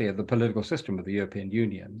dysfunctionality of the political system of the European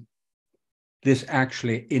Union, this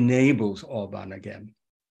actually enables Orbán again,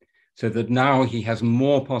 so that now he has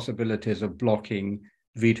more possibilities of blocking,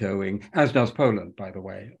 vetoing, as does Poland, by the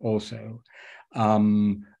way, also,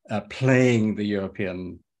 playing the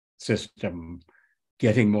European system,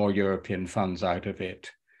 getting more European funds out of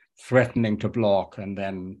it, threatening to block and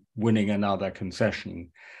then winning another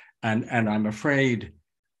concession. And I'm afraid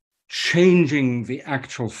changing the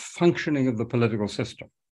actual functioning of the political system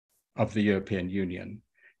of the European Union,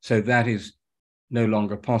 so that is no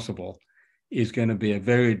longer possible, is going to be a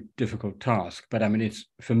very difficult task. But I mean, it's,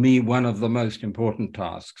 for me, one of the most important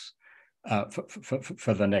tasks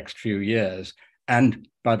for the next few years. And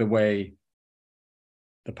by the way,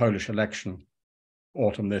 the Polish election,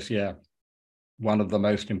 autumn this year, one of the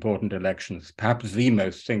most important elections, perhaps the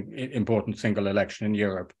most important single election in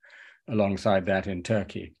Europe, alongside that in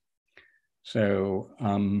Turkey. So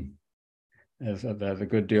there's a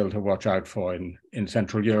good deal to watch out for in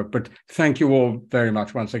Central Europe. But thank you all very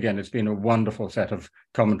much once again. It's been a wonderful set of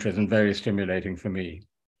commentaries and very stimulating for me.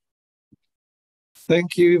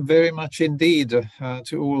 Thank you very much indeed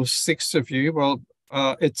to all six of you. Well,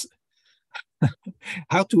 it's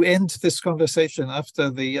how to end this conversation after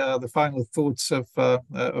the final thoughts of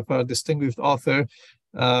our distinguished author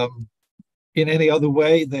in any other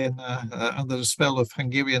way than under the spell of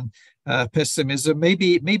Hungarian pessimism.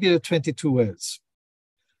 Maybe the 22 words.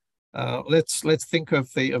 Let's think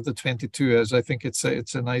of the 22 as I think it's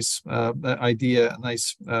a nice idea, a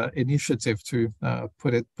nice initiative to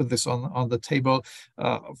put this on the table.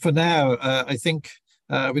 For now, I think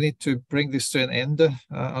we need to bring this to an end.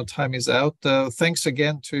 Our time is out. Thanks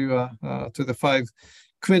again to the 5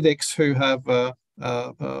 critics who have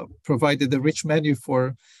provided a rich menu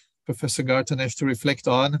for Professor Garton to reflect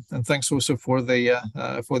on, and thanks also for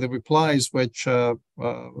the replies, which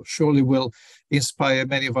surely will inspire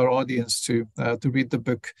many of our audience to read the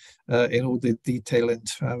book in all the detail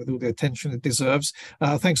and with all the attention it deserves.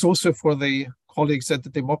 Thanks also for the colleagues at the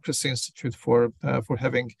Democracy Institute for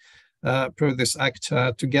having put this act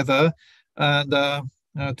together, and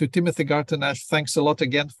to Timothy Garton, thanks a lot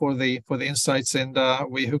again for the insights, and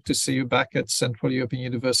we hope to see you back at Central European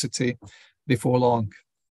University before long.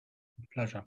 Pleasure.